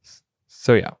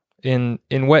 So yeah, in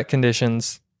wet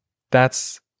conditions,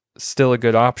 that's still a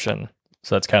good option.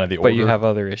 So that's kind of the order. But you have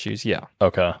other issues, yeah.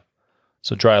 Okay.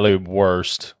 So dry lube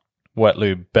worst, wet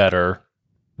lube better,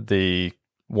 the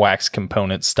wax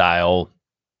component style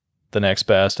the next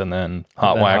best, and then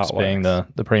hot wax being the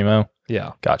primo.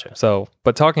 Yeah. Gotcha. So,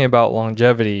 but talking about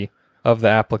longevity of the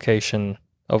application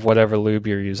of whatever lube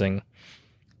you're using,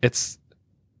 it's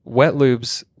wet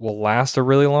lubes will last a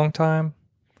really long time.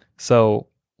 So,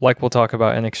 like we'll talk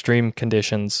about in extreme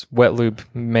conditions, wet lube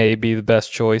may be the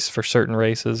best choice for certain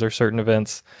races or certain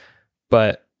events,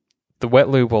 but the wet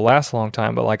lube will last a long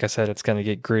time. But like I said, it's going to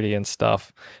get gritty and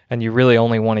stuff. And you really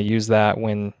only want to use that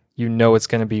when you know it's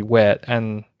going to be wet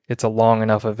and it's a long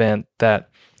enough event that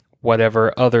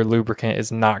whatever other lubricant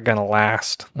is not going to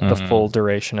last the full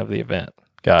duration of the event.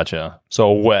 Gotcha. So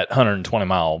a wet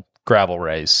 120-mile gravel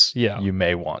race, yeah, you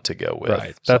may want to go with.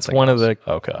 Right. That's one else.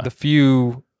 of the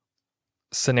few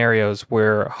scenarios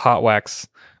where hot wax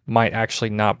might actually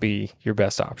not be your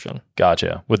best option.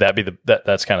 Gotcha. Would that be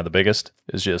that's kind of the biggest,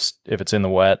 is just if it's in the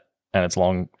wet and it's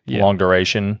long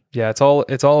duration? Yeah, it's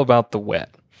all about the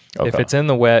wet. Okay. If it's in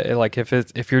the wet,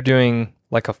 if you're doing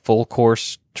like a full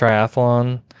course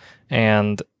triathlon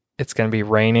and it's going to be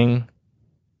raining,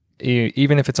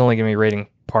 even if it's only going to be raining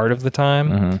part of the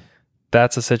time,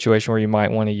 that's a situation where you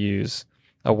might want to use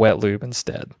a wet lube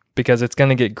instead, because it's going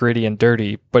to get gritty and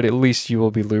dirty, but at least you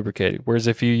will be lubricated. Whereas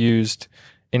if you used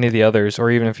any of the others,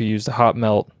 or even if you used a hot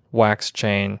melt wax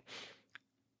chain,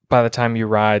 by the time you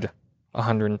ride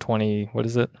 120, what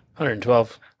is it?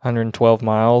 112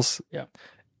 miles. Yeah.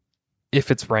 If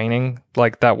it's raining,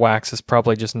 like that wax is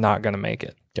probably just not going to make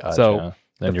it. Gotcha. So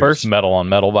then you're just metal on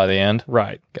metal by the end.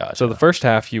 Right. Gotcha. So the first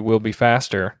half you will be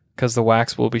faster because the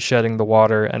wax will be shedding the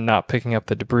water and not picking up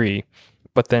the debris.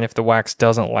 But then if the wax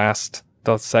doesn't last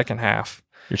the second half,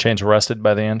 your chain's rusted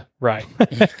by the end. Right.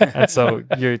 And so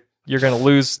you're going to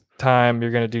lose time.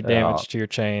 You're going to do damage to your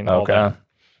chain. All that.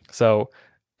 So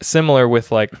similar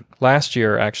with like last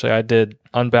year, actually, I did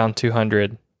Unbound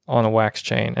 200 on a wax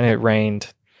chain, and it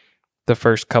rained the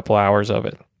first couple hours of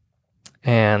it.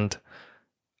 And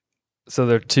so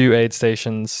there are 2 aid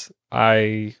stations.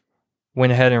 I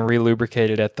went ahead and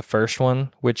relubricated at the first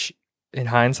one, which in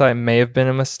hindsight may have been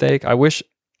a mistake. I wish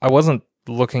I wasn't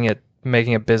looking at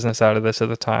making a business out of this at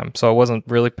the time, so I wasn't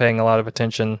really paying a lot of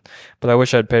attention, but I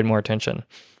wish I'd paid more attention.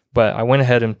 But I went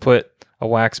ahead and put a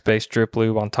wax-based drip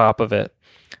lube on top of it,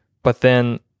 but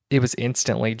then it was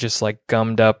instantly just like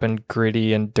gummed up and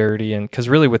gritty and dirty, and because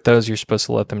really with those you're supposed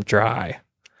to let them dry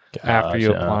after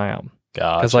you apply them.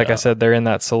 Because like I said, they're in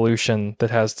that solution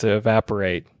that has to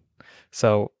evaporate.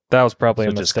 So that was probably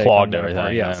a mistake. Just clogged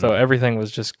everything. Yeah, so everything was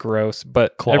just gross,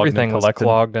 but everything was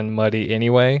clogged and muddy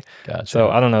anyway. Gotcha. So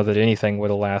I don't know that anything would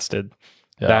have lasted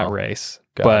that race.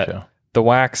 But the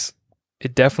wax,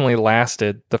 it definitely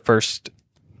lasted the first,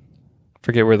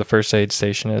 forget where the first aid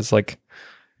station is, like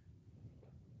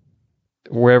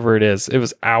wherever it is. It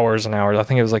was hours and hours. I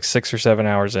think it was like 6 or 7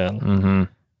 hours in.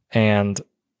 And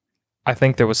I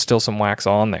think there was still some wax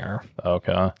on there.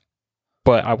 Okay.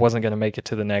 But I wasn't going to make it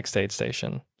to the next aid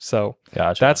station. So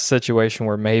that's a situation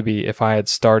where maybe if I had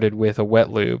started with a wet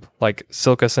lube, like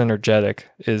Silka Synergetic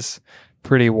is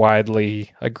pretty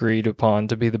widely agreed upon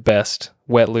to be the best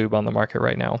wet lube on the market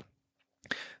right now,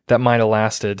 that might have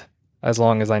lasted as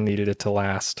long as I needed it to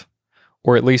last.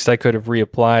 Or at least I could have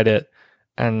reapplied it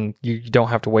and you don't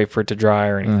have to wait for it to dry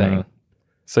or anything.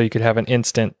 So you could have an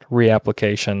instant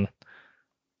reapplication.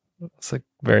 It's a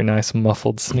very nice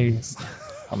muffled sneeze.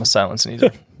 I'm a silent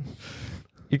sneezer.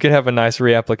 You could have a nice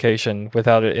reapplication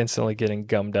without it instantly getting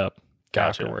gummed up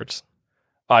afterwards.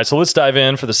 All right, so let's dive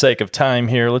in for the sake of time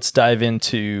here. Let's dive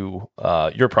into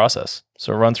your process.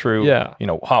 So run through,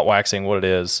 hot waxing, what it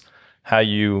is, how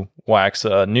you wax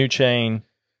a new chain.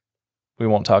 We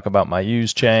won't talk about my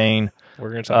used chain.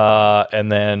 We're going to talk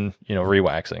and then,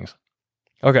 re-waxings.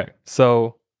 Okay,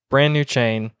 so brand new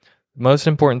chain. Most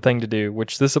important thing to do,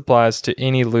 which this applies to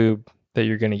any lube that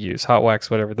you're going to use, hot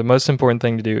wax, whatever. The most important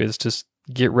thing to do is just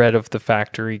get rid of the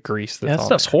factory grease that's on that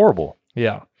stuff's there. horrible.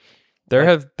 Yeah. There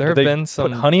have been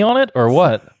some put honey on it or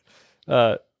what?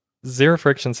 Zero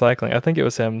Friction Cycling. I think it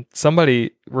was him.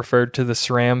 Somebody referred to the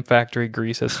SRAM factory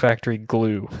grease as factory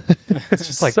glue. It's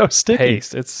just like so sticky.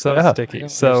 Paste. It's so sticky. I don't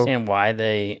so understand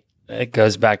why it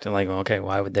goes back to like, okay,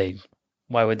 why would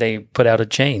they put out a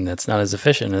chain that's not as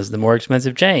efficient as the more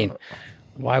expensive chain?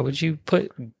 Why would you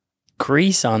put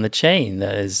grease on the chain?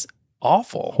 That is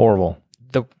awful. Horrible.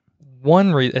 The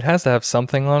one reason, it has to have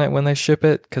something on it when they ship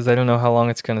it because they don't know how long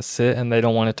it's going to sit and they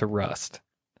don't want it to rust.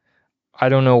 I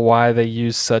don't know why they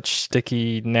use such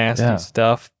sticky, nasty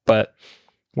stuff, but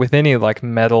with any like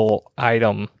metal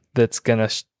item that's going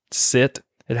to sit,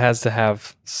 it has to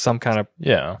have some kind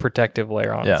of protective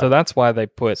layer on it. So that's why they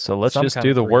put. So let's just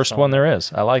do the worst one there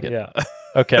is. I like it. Yeah.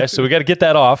 Okay, so we got to get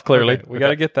that off, clearly. Okay, we got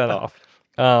to get that off.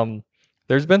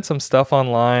 There's been some stuff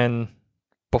online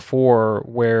before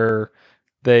where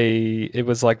it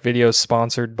was like videos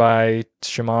sponsored by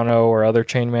Shimano or other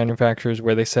chain manufacturers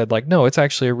where they said like, no, it's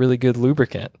actually a really good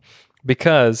lubricant.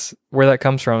 Because where that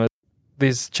comes from is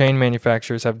these chain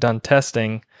manufacturers have done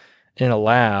testing in a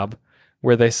lab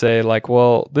where they say like,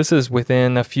 well, this is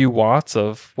within a few watts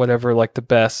of whatever like the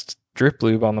best drip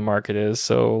lube on the market is.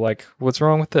 So like, what's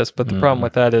wrong with this? But the problem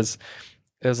with that is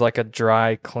like a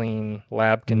dry, clean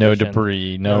lab condition. No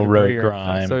debris, no road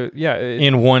grime. So yeah,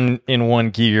 in one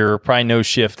gear, probably no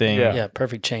shifting. Yeah,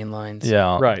 perfect chain lines.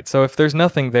 Yeah. Right. So if there's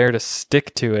nothing there to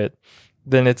stick to it,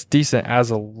 then it's decent as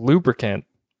a lubricant.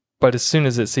 But as soon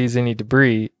as it sees any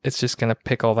debris, it's just going to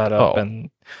pick all that up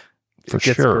and it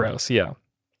gets gross. Yeah.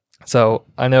 So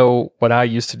I know what I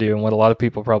used to do and what a lot of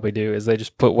people probably do is they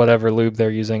just put whatever lube they're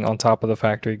using on top of the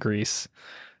factory grease.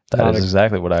 That is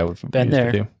exactly what I would been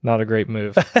there. to do. Not a great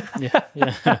move.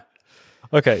 Yeah.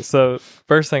 Okay, so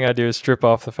first thing I do is strip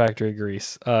off the factory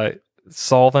grease.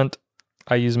 Solvent,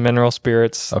 I use mineral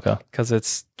spirits. Okay. Because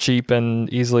it's cheap and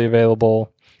easily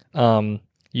available.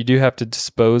 You do have to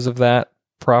dispose of that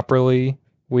properly.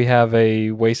 We have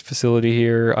a waste facility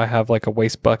here. I have like a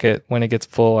waste bucket. When it gets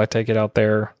full, I take it out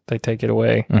there. They take it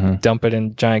away, dump it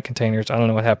in giant containers. I don't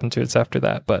know what happened to it after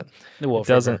that, but it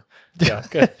doesn't. Yeah,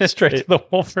 straight to the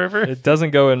Wolf River. It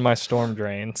doesn't go in my storm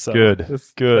drain. So good.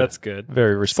 That's good.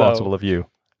 Very responsible of you.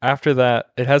 After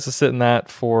that, it has to sit in that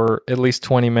for at least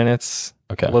 20 minutes.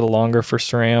 Okay. A little longer for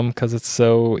SRAM because it's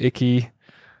so icky.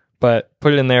 But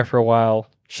put it in there for a while.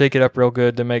 Shake it up real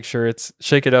good to make sure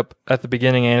shake it up at the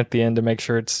beginning and at the end to make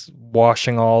sure it's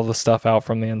washing all the stuff out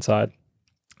from the inside.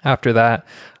 After that,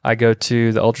 I go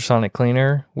to the ultrasonic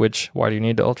cleaner, why do you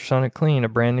need to ultrasonic clean a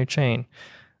brand new chain?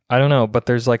 I don't know, but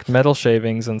there's like metal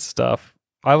shavings and stuff.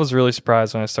 I was really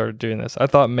surprised when I started doing this. I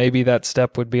thought maybe that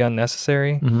step would be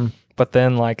unnecessary. But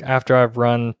then like after I've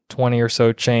run 20 or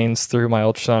so chains through my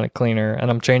ultrasonic cleaner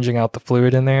and I'm changing out the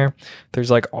fluid in there,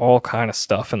 there's like all kind of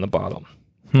stuff in the bottom.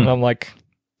 And I'm like,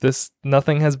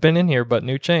 nothing has been in here but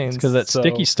new chains. Because that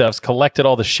sticky stuff's collected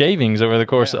all the shavings over the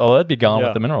course. Oh, that'd be gone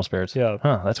with the mineral spirits. Yeah.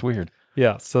 Huh, that's weird.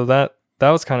 Yeah. So that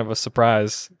was kind of a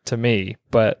surprise to me.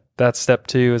 But that's step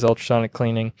 2 is ultrasonic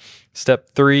cleaning. Step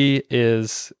 3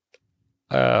 is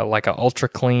like an ultra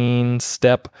clean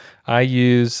step. I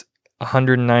use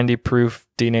 190 proof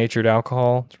denatured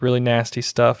alcohol. It's really nasty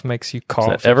stuff. Makes you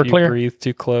cough if you breathe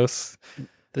too close.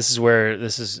 This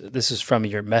is from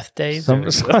your meth days?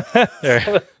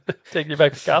 Take you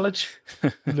back to college?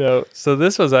 No. So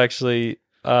this was actually,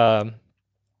 I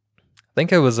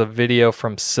think it was a video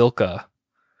from Silka.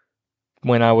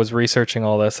 When I was researching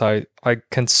all this, I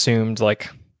consumed like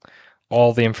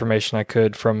all the information I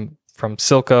could from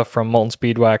Silka, from Molten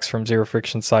Speed Wax, from Zero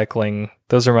Friction Cycling.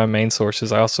 Those are my main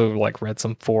sources. I also like read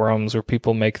some forums where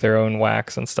people make their own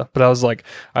wax and stuff. But I was like,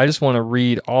 I just want to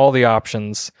read all the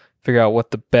options, figure out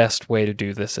what the best way to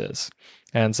do this is.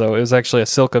 And so it was actually a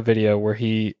Silka video where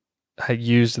he had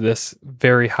used this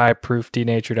very high proof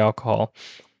denatured alcohol.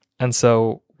 And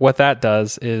so what that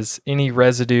does is any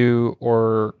residue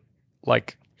or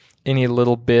like any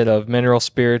little bit of mineral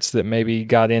spirits that maybe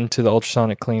got into the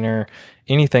ultrasonic cleaner,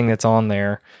 anything that's on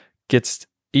there gets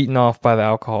eaten off by the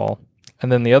alcohol.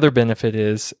 And then the other benefit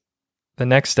is the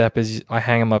next step is I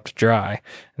hang them up to dry.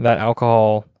 And that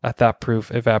alcohol at that proof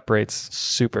evaporates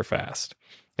super fast.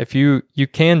 If you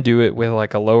can do it with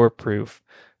like a lower proof,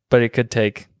 but it could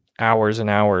take hours and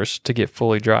hours to get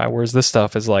fully dry. Whereas this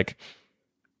stuff is like,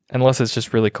 unless it's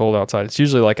just really cold outside, it's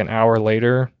usually like an hour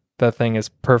later, that thing is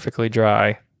perfectly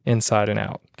dry inside and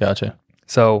out. Gotcha.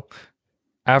 So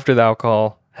after the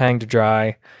alcohol, hang to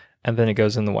dry, and then it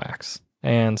goes in the wax.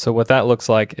 And so what that looks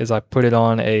like is I put it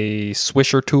on a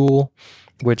swisher tool,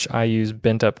 which I use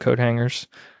bent up coat hangers,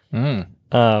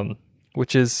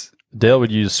 which is... Dale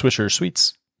would use Swisher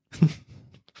Sweets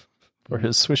for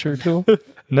his swisher tool.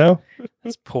 No?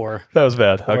 That's poor. That was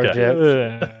bad. Poor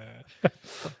Okay.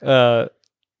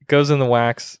 Goes in the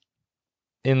wax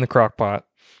in the crock pot.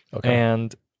 Okay.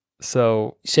 And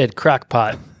so... You said crock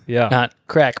pot, Yeah. not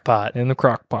crack pot. In the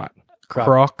crock pot.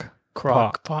 Crock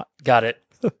pot. Got it.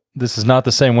 This is not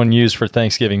the same one used for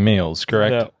Thanksgiving meals,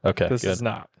 correct? No, okay, this good. is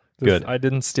not. Good. I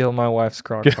didn't steal my wife's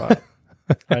crock pot.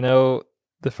 I know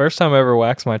the first time I ever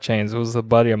waxed my chains was a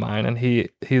buddy of mine, and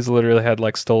he's literally had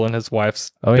like stolen his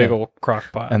wife's big old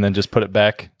crock pot. And then just put it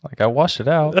back. Like, I washed it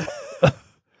out.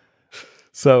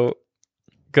 So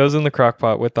goes in the crock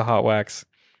pot with the hot wax.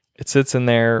 It sits in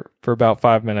there for about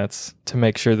 5 minutes to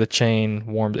make sure the chain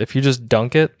warms. If you just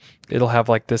dunk it, it'll have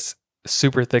like this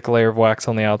super thick layer of wax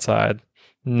on the outside,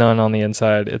 none on the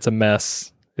inside. It's a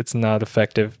mess. it's not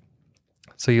effective.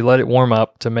 So you let it warm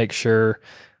up to make sure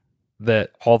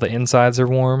that all the insides are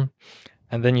warm.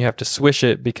 And then you have to swish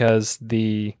it because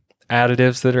the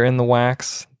additives that are in the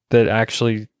wax that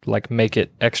actually like make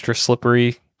it extra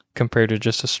slippery compared to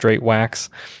just a straight wax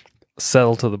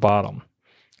settle to the bottom.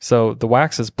 So the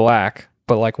wax is black,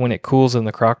 but like when it cools in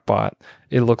the crock pot,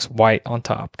 it looks white on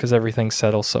top because everything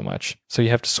settles so much. So you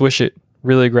have to swish it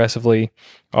really aggressively,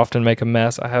 often make a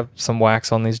mess. I have some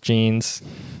wax on these jeans.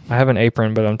 I have an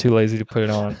apron, but I'm too lazy to put it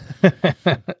on.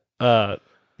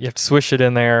 You have to swish it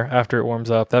in there after it warms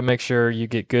up. That makes sure you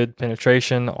get good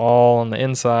penetration all on the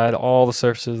inside, all the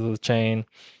surfaces of the chain.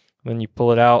 Then you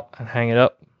pull it out and hang it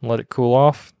up and let it cool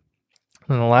off.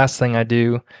 And the last thing I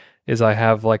do is I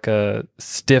have like a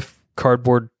stiff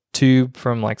cardboard tube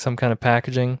from like some kind of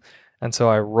packaging. And so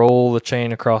I roll the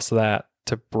chain across that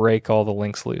to break all the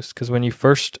links loose. Because when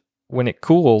it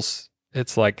cools,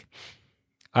 it's like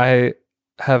I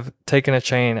have taken a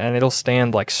chain and it'll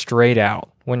stand like straight out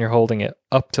when you're holding it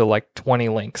up to like 20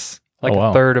 links. Like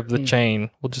a third of the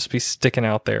chain will just be sticking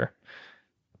out there.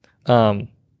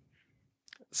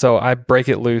 So I break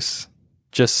it loose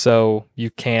just so you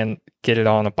can get it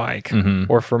on a bike.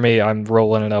 Mm-hmm. Or for me, I'm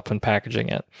rolling it up and packaging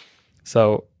it.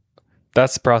 So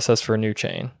that's the process for a new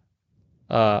chain.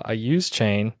 A used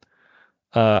chain,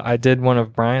 I did one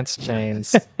of Bryant's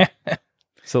chains.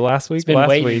 So last week,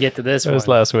 waiting to get to this one. It was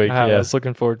last week. I was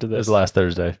looking forward to this. It was last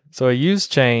Thursday. So a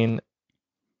used chain,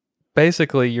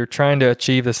 basically you're trying to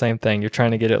achieve the same thing. You're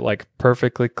trying to get it like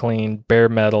perfectly clean, bare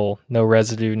metal, no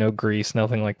residue, no grease,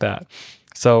 nothing like that.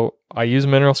 So I use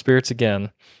mineral spirits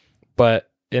again, but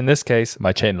in this case,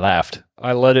 my chain laughed.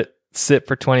 I let it sit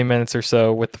for 20 minutes or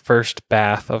so with the first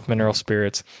bath of mineral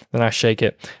spirits. Then I shake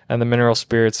it, and the mineral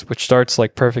spirits, which starts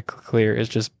like perfectly clear, is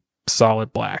just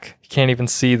solid black. You can't even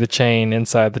see the chain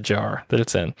inside the jar that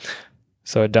it's in.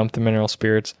 So I dump the mineral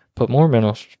spirits, put more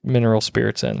mineral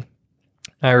spirits in.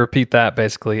 I repeat that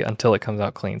basically until it comes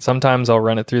out clean. Sometimes I'll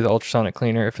run it through the ultrasonic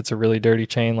cleaner if it's a really dirty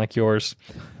chain like yours.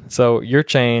 So your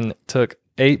chain took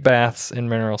 8 baths in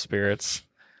mineral spirits,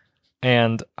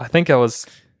 and I think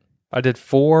I did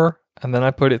 4, and then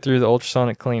I put it through the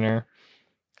ultrasonic cleaner,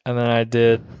 and then I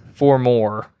did 4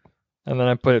 more, and then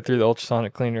I put it through the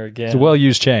ultrasonic cleaner again. It's a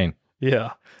well-used chain.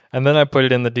 Yeah. And then I put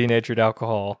it in the denatured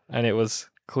alcohol, and it was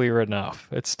clear enough.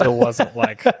 It still wasn't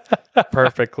like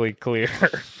perfectly clear.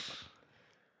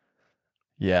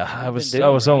 Yeah, I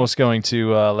was almost going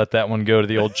to let that one go to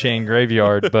the old chain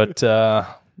graveyard, but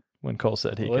when Cole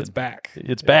said it's back.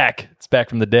 It's back. It's back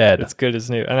from the dead. It's good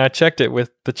as new. And I checked it with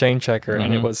the chain checker,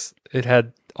 and it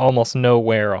had almost no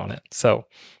wear on it. So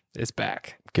it's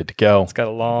back. Good to go. It's got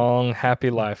a long, happy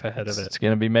life ahead of it. It's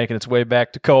going to be making its way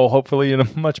back to Cole, hopefully in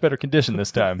a much better condition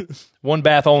this time. 1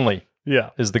 bath only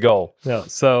is the goal. Yeah.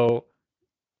 So,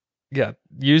 yeah,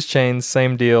 used chains,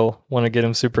 same deal. Want to get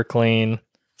them super clean.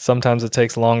 Sometimes it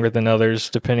takes longer than others,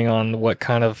 depending on what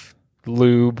kind of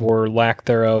lube or lack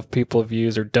thereof people have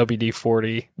used, or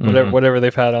WD-40, whatever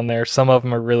they've had on there. Some of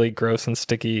them are really gross and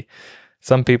sticky.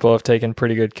 Some people have taken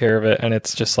pretty good care of it, and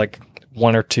it's just like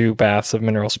 1 or 2 baths of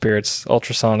mineral spirits,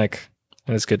 ultrasonic,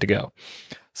 and it's good to go.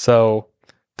 So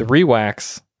the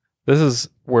re-wax, this is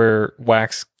where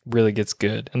wax really gets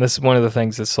good. And this is one of the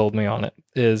things that sold me on it,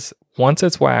 is once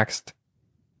it's waxed,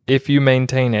 if you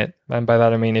maintain it, and by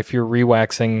that I mean if you're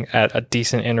re-waxing at a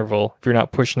decent interval, if you're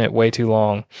not pushing it way too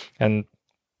long and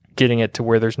getting it to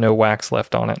where there's no wax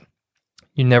left on it,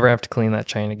 you never have to clean that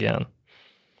chain again.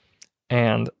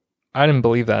 And I didn't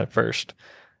believe that at first.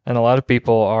 And a lot of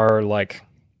people are like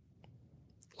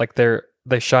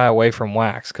they shy away from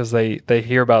wax because they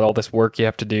hear about all this work you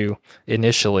have to do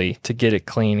initially to get it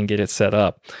clean and get it set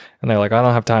up. And they're like, I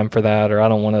don't have time for that, or I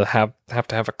don't want to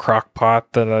have a crock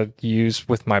pot that I use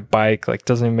with my bike. Like,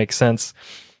 doesn't even make sense.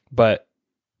 But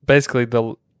basically,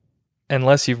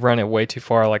 unless you've run it way too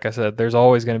far, like I said, there's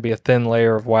always going to be a thin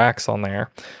layer of wax on there.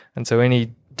 And so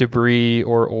any debris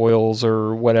or oils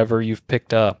or whatever you've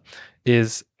picked up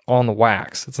is on the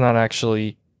wax. It's not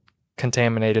actually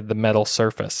contaminated the metal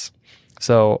surface.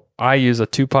 So I use a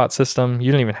 2-pot system.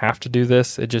 You don't even have to do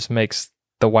this. It just makes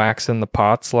the wax in the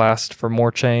pots last for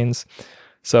more chains.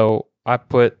 So I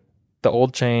put the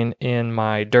old chain in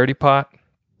my dirty pot,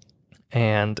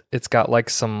 and it's got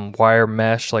like some wire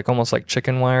mesh, like almost like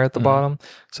chicken wire at the bottom.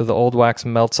 So the old wax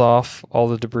melts off, all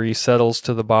the debris settles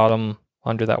to the bottom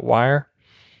under that wire.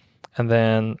 And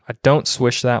then I don't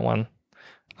swish that one.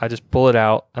 I just pull it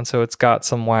out, and so it's got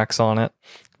some wax on it.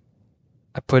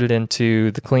 I put it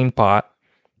into the clean pot,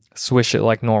 swish it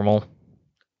like normal,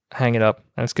 hang it up,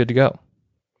 and it's good to go.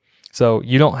 So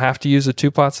you don't have to use a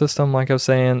 2-pot system, like I was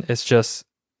saying. It's just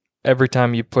every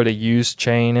time you put a used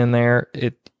chain in there,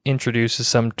 it introduces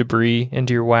some debris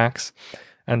into your wax.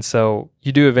 And so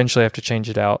you do eventually have to change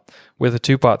it out. With a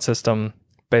 2-pot system,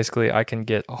 basically I can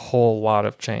get a whole lot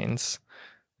of chains,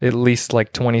 at least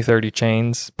like 20, 30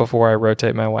 chains before I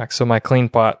rotate my wax. So my clean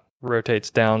pot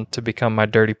rotates down to become my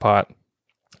dirty pot.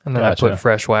 And then I put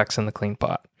fresh wax in the clean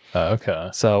pot. Okay.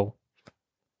 So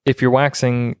if you're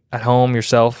waxing at home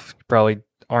yourself, you probably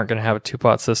aren't going to have a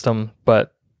 2-pot system.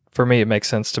 But for me, it makes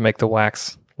sense to make the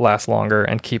wax last longer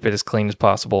and keep it as clean as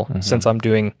possible, since I'm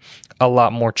doing a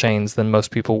lot more chains than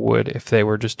most people would if they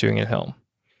were just doing it at home.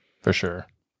 For sure.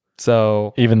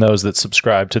 So even those that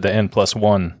subscribe to the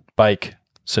N+1 bike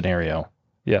scenario,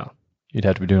 yeah, you'd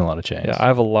have to be doing a lot of chains. Yeah, I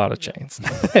have a lot of chains.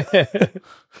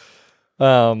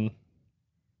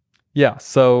 Yeah,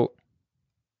 so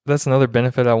that's another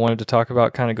benefit I wanted to talk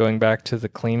about, kind of going back to the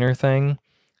cleaner thing.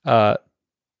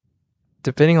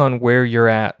 Depending on where you're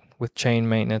at with chain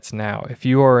maintenance now, if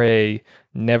you are a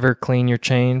never clean your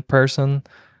chain person,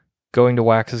 going to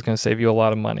wax is going to save you a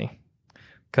lot of money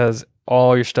because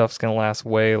all your stuff's going to last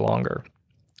way longer.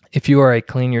 If you are a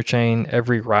clean your chain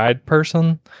every ride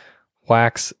person,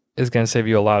 wax is going to save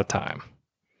you a lot of time.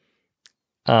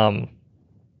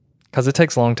 Because it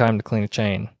takes a long time to clean a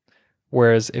chain.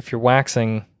 Whereas if you're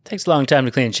waxing, It takes a long time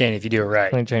to clean a chain if you do it right.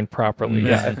 clean a chain properly.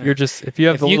 Yeah, if you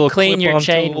have If the you little clean your clip-on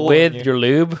chain tool with and your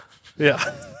lube, yeah.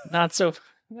 not so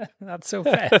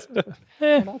fast.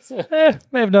 May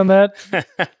have done that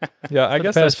Yeah, I the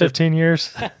guess past 15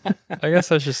 years. I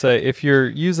guess I should say, if you're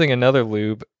using another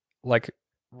lube, like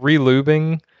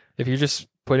re-lubing, if you're just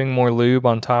putting more lube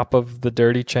on top of the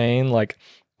dirty chain, like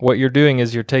what you're doing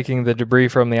is you're taking the debris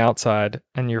from the outside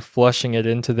and you're flushing it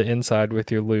into the inside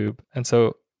with your lube. And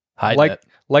so like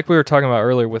we were talking about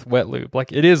earlier with wet lube,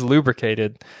 like it is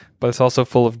lubricated, but it's also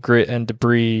full of grit and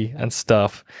debris and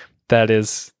stuff that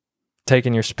is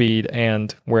taking your speed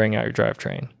and wearing out your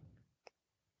drivetrain.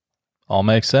 All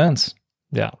makes sense.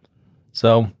 Yeah.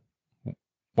 So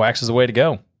wax is the way to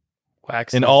go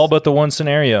Wax in is- all but the one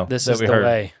scenario. This that is we the heard.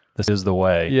 way. This is the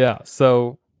way. Yeah.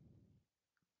 So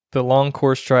the long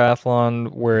course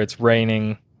triathlon where it's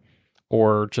raining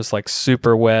or just like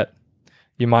super wet,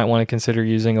 you might want to consider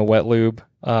using a wet lube.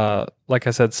 Like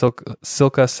I said, Silka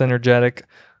Synergetic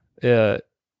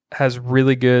has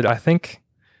really good, I think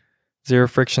Zero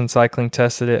Friction Cycling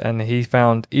tested it, and he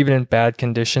found even in bad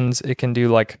conditions, it can do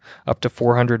like up to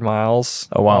 400 miles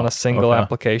on a single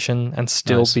application and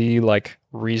still be like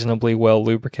reasonably well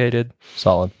lubricated.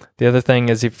 Solid. The other thing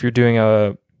is if you're doing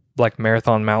a like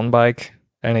marathon mountain bike,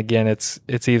 and again, it's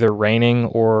either raining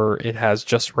or it has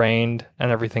just rained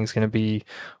and everything's going to be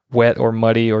wet or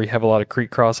muddy, or you have a lot of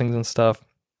creek crossings and stuff.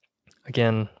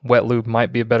 Again, wet lube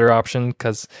might be a better option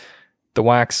because the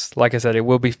wax, like I said, it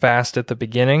will be fast at the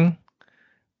beginning.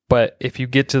 But if you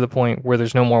get to the point where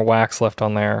there's no more wax left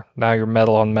on there, now you're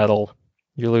metal on metal,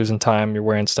 you're losing time, you're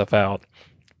wearing stuff out.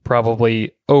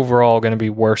 Probably overall going to be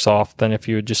worse off than if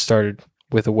you had just started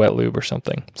with a wet lube or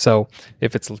something. So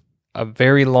if it's a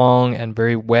very long and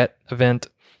very wet event,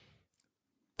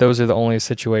 those are the only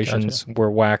situations where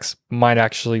wax might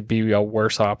actually be a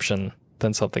worse option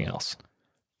than something else.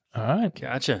 All right.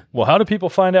 Gotcha. Well, how do people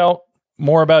find out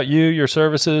more about you, your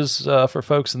services for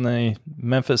folks in the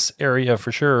Memphis area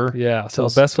for sure? Yeah. So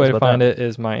the best way to find it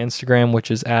is my Instagram,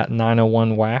 which is at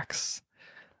 901wax.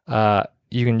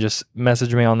 You can just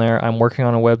message me on there. I'm working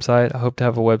on a website. I hope to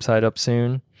have a website up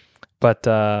soon. But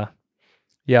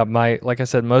yeah, like I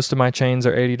said, most of my chains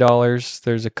are $80.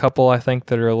 There's a couple I think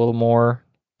that are a little more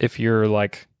if you're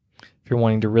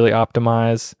wanting to really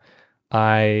optimize.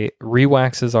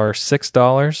 Rewaxes are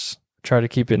 $6. Try to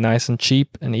keep it nice and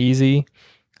cheap and easy.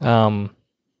 Depending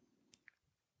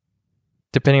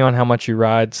on how much you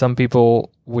ride, some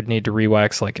people would need to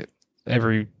rewax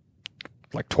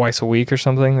twice a week or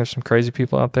something. There's some crazy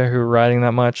people out there who are riding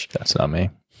that much. That's not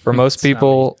me. For most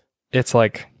people, it's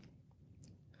like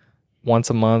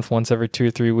once a month, once every 2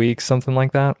 or 3 weeks, something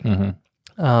like that.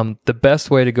 Mm-hmm. The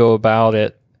best way to go about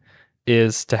it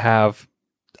is to have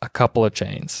a couple of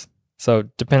chains. So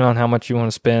depending on how much you want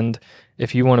to spend,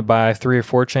 if you want to buy 3 or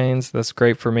 4 chains, that's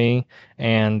great for me.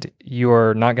 And you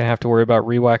are not going to have to worry about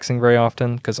rewaxing very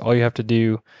often because all you have to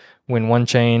do when one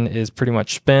chain is pretty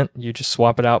much spent, you just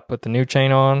swap it out, put the new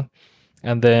chain on.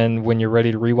 And then when you're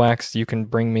ready to rewax, you can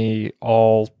bring me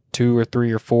all 2 or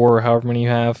 3 or 4 or however many you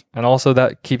have. And also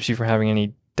that keeps you from having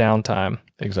any downtime.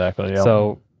 Exactly. Yeah.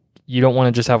 So you don't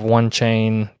want to just have one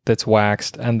chain that's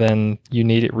waxed and then you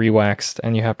need it rewaxed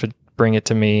and you have to bring it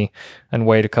to me and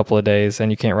wait a couple of days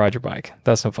and you can't ride your bike.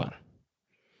 That's no fun.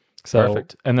 So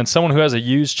perfect. And then someone who has a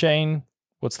used chain,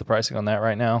 What's the pricing on that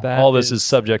right now? That All this is- is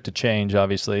subject to change,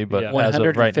 obviously, but Yeah. as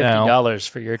of right now, $150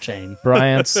 for your chain.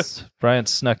 Bryant's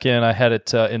snuck in. I had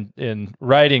it in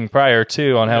writing prior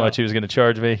to on how Yeah. much he was going to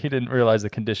charge me. He didn't realize the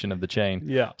condition of the chain.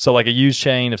 Yeah. So like a used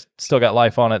chain, if it's still got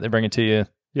life on it, they bring it to you.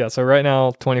 Yeah. So right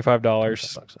now,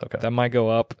 $25. Okay. That might go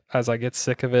up as I get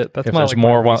sick of it. That's If my, there's like,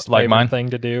 more my least like favorite mine? thing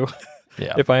to do.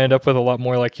 Yeah. If I end up with a lot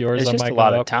more like yours, It's I just might a lot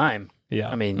go of up. time. Yeah.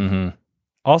 I mean, Mm-hmm.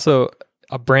 Also,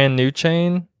 a brand new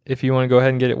chain, if you want to go ahead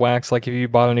and get it waxed, like if you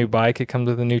bought a new bike, it comes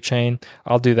with a new chain.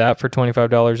 I'll do that for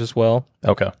 $25 as well.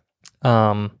 Okay.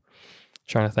 Trying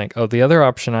to think. Oh, the other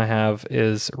option I have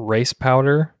is race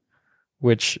powder,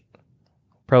 which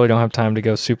probably don't have time to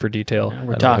go super detail. now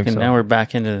we're I don't talking. think so. Now we're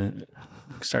back into.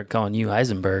 Start calling you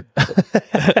Heisenberg.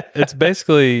 It's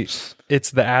basically,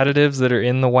 it's the additives that are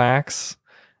in the wax.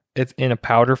 It's in a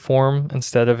powder form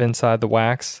instead of inside the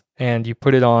wax. And you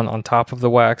put it on top of the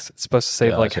wax. It's supposed to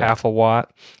save like Gotcha. half a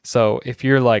watt. So if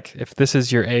you're like, if this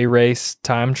is your A race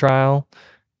time trial,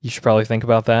 you should probably think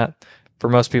about that. For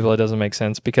most people, it doesn't make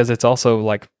sense because it's also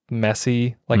like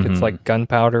messy, like it's Mhm. like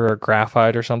gunpowder or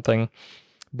graphite or something.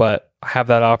 But I have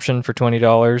that option for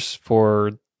 $20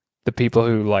 for the people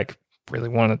who like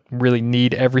really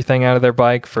need everything out of their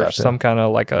bike for Gotcha. some kind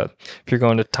of like if you're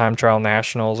going to time trial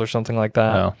nationals or something like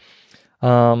that.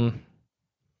 Oh.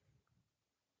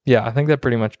 Yeah, I think that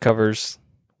pretty much covers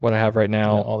what I have right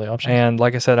now. All the options. And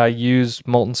like I said, I use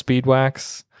molten speed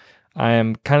wax. I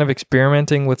am kind of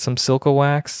experimenting with some Silca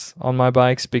wax on my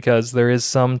bikes because there is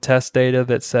some test data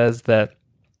that says that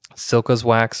Silca's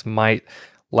wax might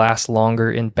last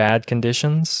longer in bad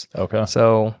conditions. Okay.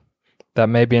 So that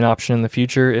may be an option in the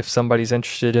future. If somebody's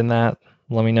interested in that,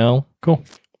 let me know. Cool.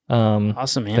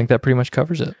 Awesome, I man. think that pretty much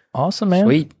covers it. Awesome, man.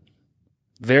 Sweet.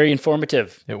 Very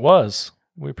informative. It was.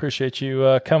 We appreciate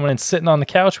you coming and sitting on the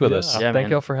couch with us. Yeah, Thank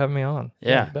man. y'all for having me on.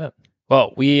 Yeah. You bet.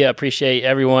 Well, we appreciate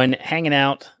everyone hanging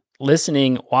out,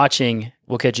 listening, watching.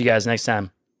 We'll catch you guys next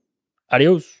time.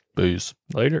 Adios. Booze.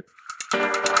 Later.